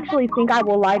guys actually think I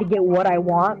will lie to get what I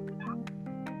want?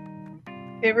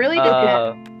 It really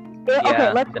depends. Okay,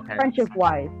 Yeah, let's depends.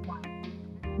 friendship-wise.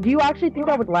 Do you actually think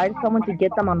I would lie to someone to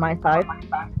get them on my side?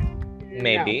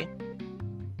 Maybe.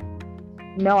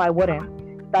 No, I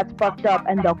wouldn't. That's fucked up,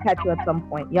 and they'll catch you at some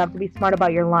point. You have to be smart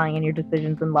about your lying and your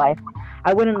decisions in life.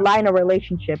 I wouldn't lie in a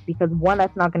relationship because one,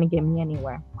 that's not going to get me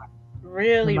anywhere.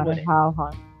 Really No matter wouldn't. how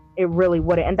hard. It really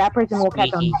wouldn't. And that person will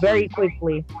catch on very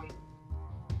quickly.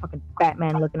 Fucking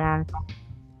Batman-looking ass.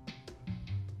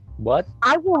 What?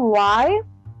 I will lie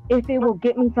if it will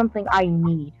get me something I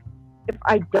need. If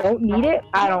I don't need it,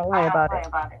 I don't lie about it.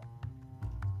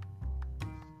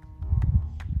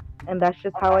 And that's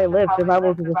just how I live.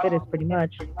 Survival to the fittest, pretty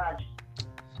much.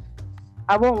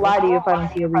 I won't lie to you if I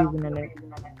don't see a reason in it.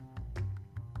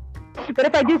 But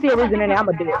if I do see a reason in it, I'm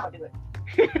gonna do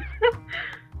it.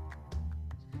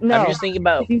 No. I'm just thinking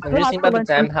about the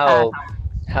time how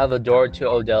the door to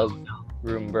Odell's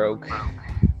room broke.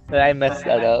 And I messed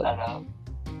that up.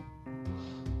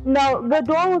 No, the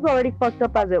door was already fucked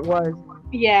up as it was.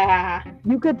 Yeah.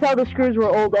 You could tell the screws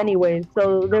were old anyways,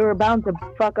 so they were bound to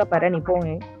fuck up at any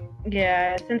point.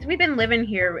 Yeah. Since we've been living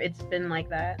here, it's been like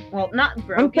that. Well, not I'm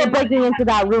broken. still breaking into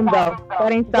that room though.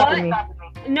 That ain't stopping me.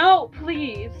 No,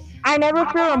 please. I never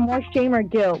feel remorse, shame, or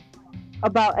guilt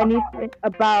about anything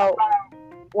about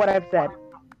what I've said.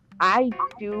 I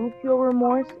do feel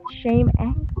remorse, shame,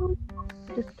 and guilt.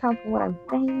 Just count for what I'm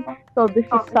saying. So this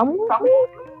is somewhat me.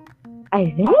 I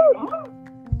think.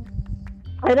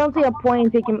 I don't see a point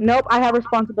in taking. Nope, I have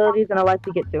responsibilities and a life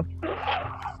to get to.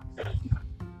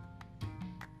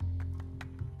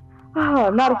 Oh,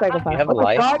 I'm not a psychopath. You have a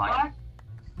What the life? fuck?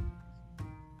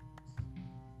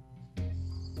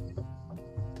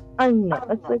 I'm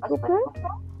not a psychopath.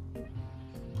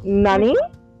 Nani?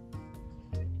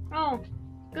 Oh,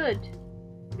 good.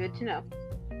 Good to know.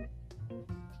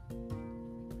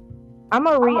 I'm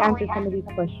gonna re-answer some of these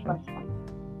questions.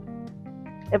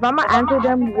 If I'm gonna answer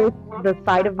them with the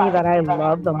side of me that I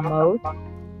love the most.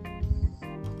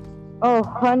 Oh,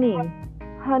 honey,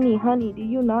 do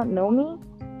you not know me?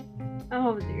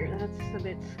 Oh dear, that's a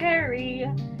bit scary.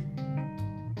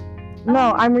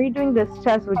 No, I'm redoing this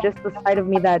test with just the side of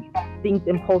me that thinks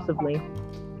impulsively.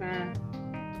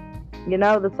 You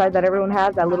know, the side that everyone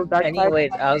has, that little dark side.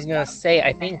 Anyways, I was gonna say,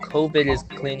 I think COVID is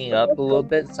cleaning up a little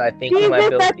bit, so I think we might Jesus,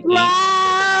 be able that's to eat.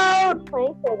 loud!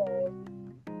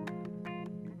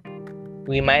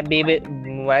 We might be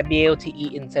able to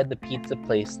eat inside the pizza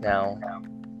place now.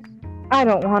 I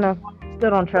don't wanna. Still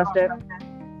don't trust it.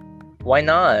 Why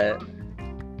not?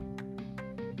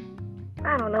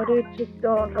 I don't know, dude. Just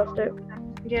don't trust it.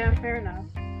 Yeah, fair enough.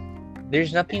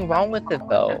 There's nothing wrong with it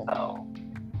though.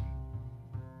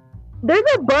 There's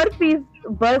a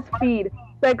BuzzFeed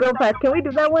psychopath. Can we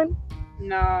do that one?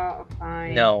 No,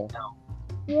 fine. No.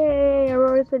 Yay!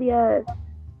 Aurora said yes.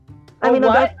 I Oh, mean,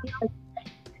 what? no,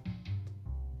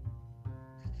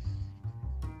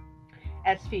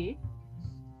 SP.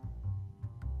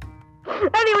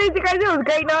 anyways, you guys, it was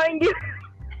great knowing you.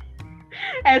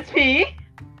 SP.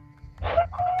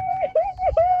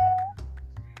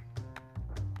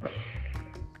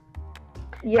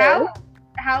 Yes.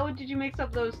 How did you mix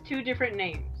up those two different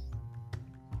names?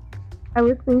 I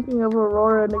was thinking of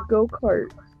Aurora in a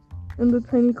go-kart. And the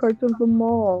tiny carts of the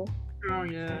mall. Oh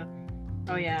yeah.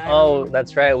 Oh yeah. Oh,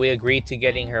 that's right. We agreed to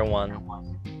getting her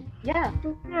one. Yeah.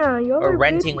 Yeah, y'all Or are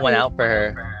renting big one boys. out for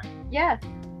her. Yeah.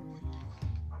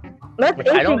 Let's Which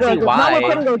I don't go, see 'cause now we're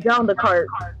why. gonna go down the cart.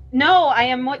 No, I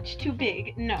am much too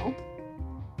big. No.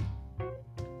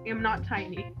 I am not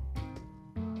tiny.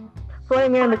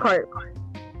 Flame, you're in the cart.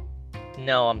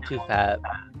 No, I'm too fat.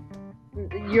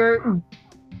 You're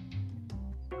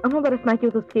I'm about to smack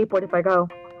you with a skateboard if I go.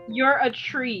 a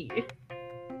tree.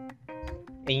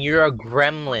 And you're a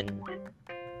gremlin.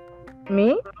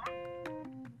 Me?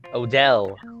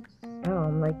 Odell. Oh,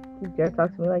 I'm like, you dare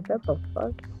talk to me like that? The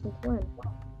fuck? Since when?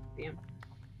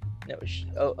 No,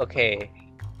 oh, okay.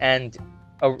 And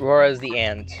Aurora's the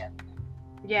ant.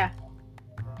 Yeah.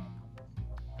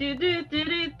 Do do do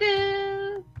do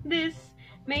do. This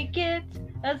make it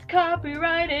as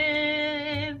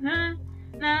copyrighted. Huh?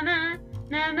 Na na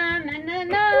na na na na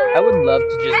na. I would love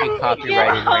to just be copyrighted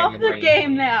Get off the randomly.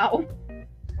 game now.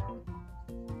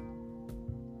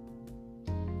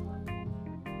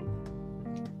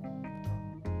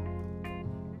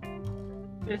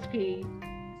 SP.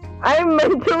 I'm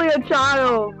mentally a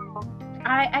child.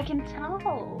 I can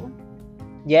tell.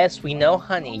 Yes, we know,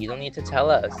 honey. You don't need to tell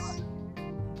us.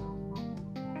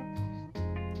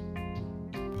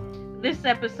 This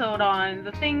episode on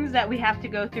the things that we have to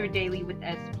go through daily with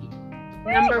SP.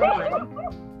 Number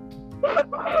 1.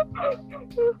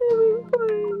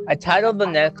 I titled the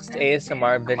next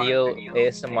ASMR video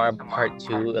ASMR Part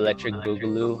 2 Electric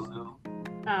Boogaloo.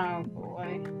 Oh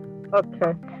boy.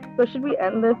 Okay. So should we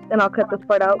end this and I'll cut this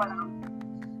part out?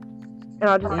 And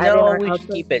I'll just add in No, our we should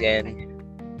outro? keep it in.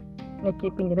 You're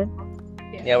keeping it in?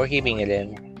 Yeah, we're keeping it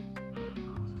in.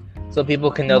 So people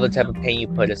can know the type of pain you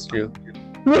put us through.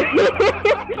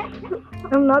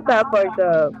 I'm not that fucked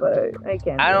up, but I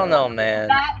can't. I do don't it. know, man.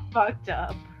 That fucked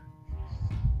up.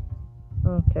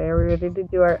 Okay, are we ready to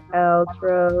do our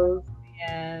outros?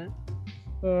 Yes.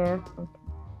 Yeah. Okay.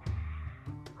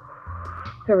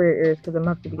 Cover your ears because I'm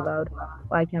gonna have to be loud. Well,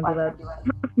 I can't be loud.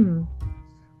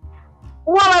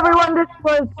 Well, everyone, this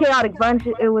was Chaotic Bunch.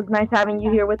 It was nice having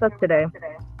you here with us today.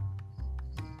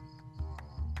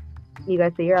 You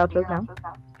guys say your outros now.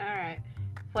 Alright.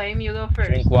 Flame, you go first.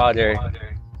 Drink water.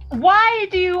 Why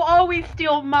do you always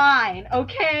steal mine?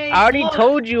 Okay? I already Look,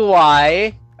 told you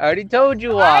why. I already told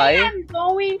you I why. am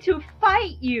going to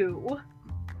fight you.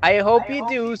 I hope you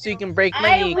do so you can break my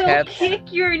I will kneecaps.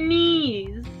 kick your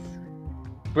knees.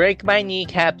 Break my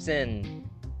kneecaps in.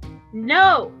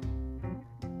 No.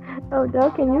 Oh,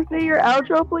 Del, can you say your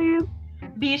outro, please?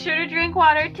 Be sure to drink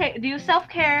water. Do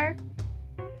self-care.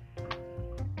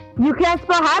 You can't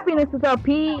spell happiness without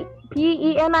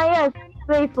P-E-N-I-S.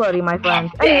 Stay slutty, my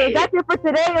friends. Anyway, that's it for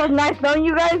today. It was nice knowing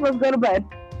you guys. Let's go to bed.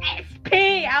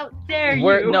 SP out there,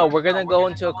 We're you. no, we're gonna go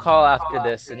into a call after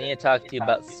this. I need to talk to you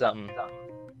about something.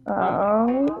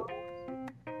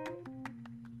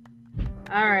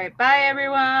 Alright, bye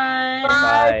everyone. Bye.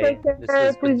 Bye. Take care. This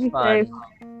has Please been be safe.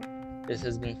 fun. This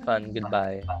has been fun.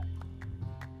 Goodbye.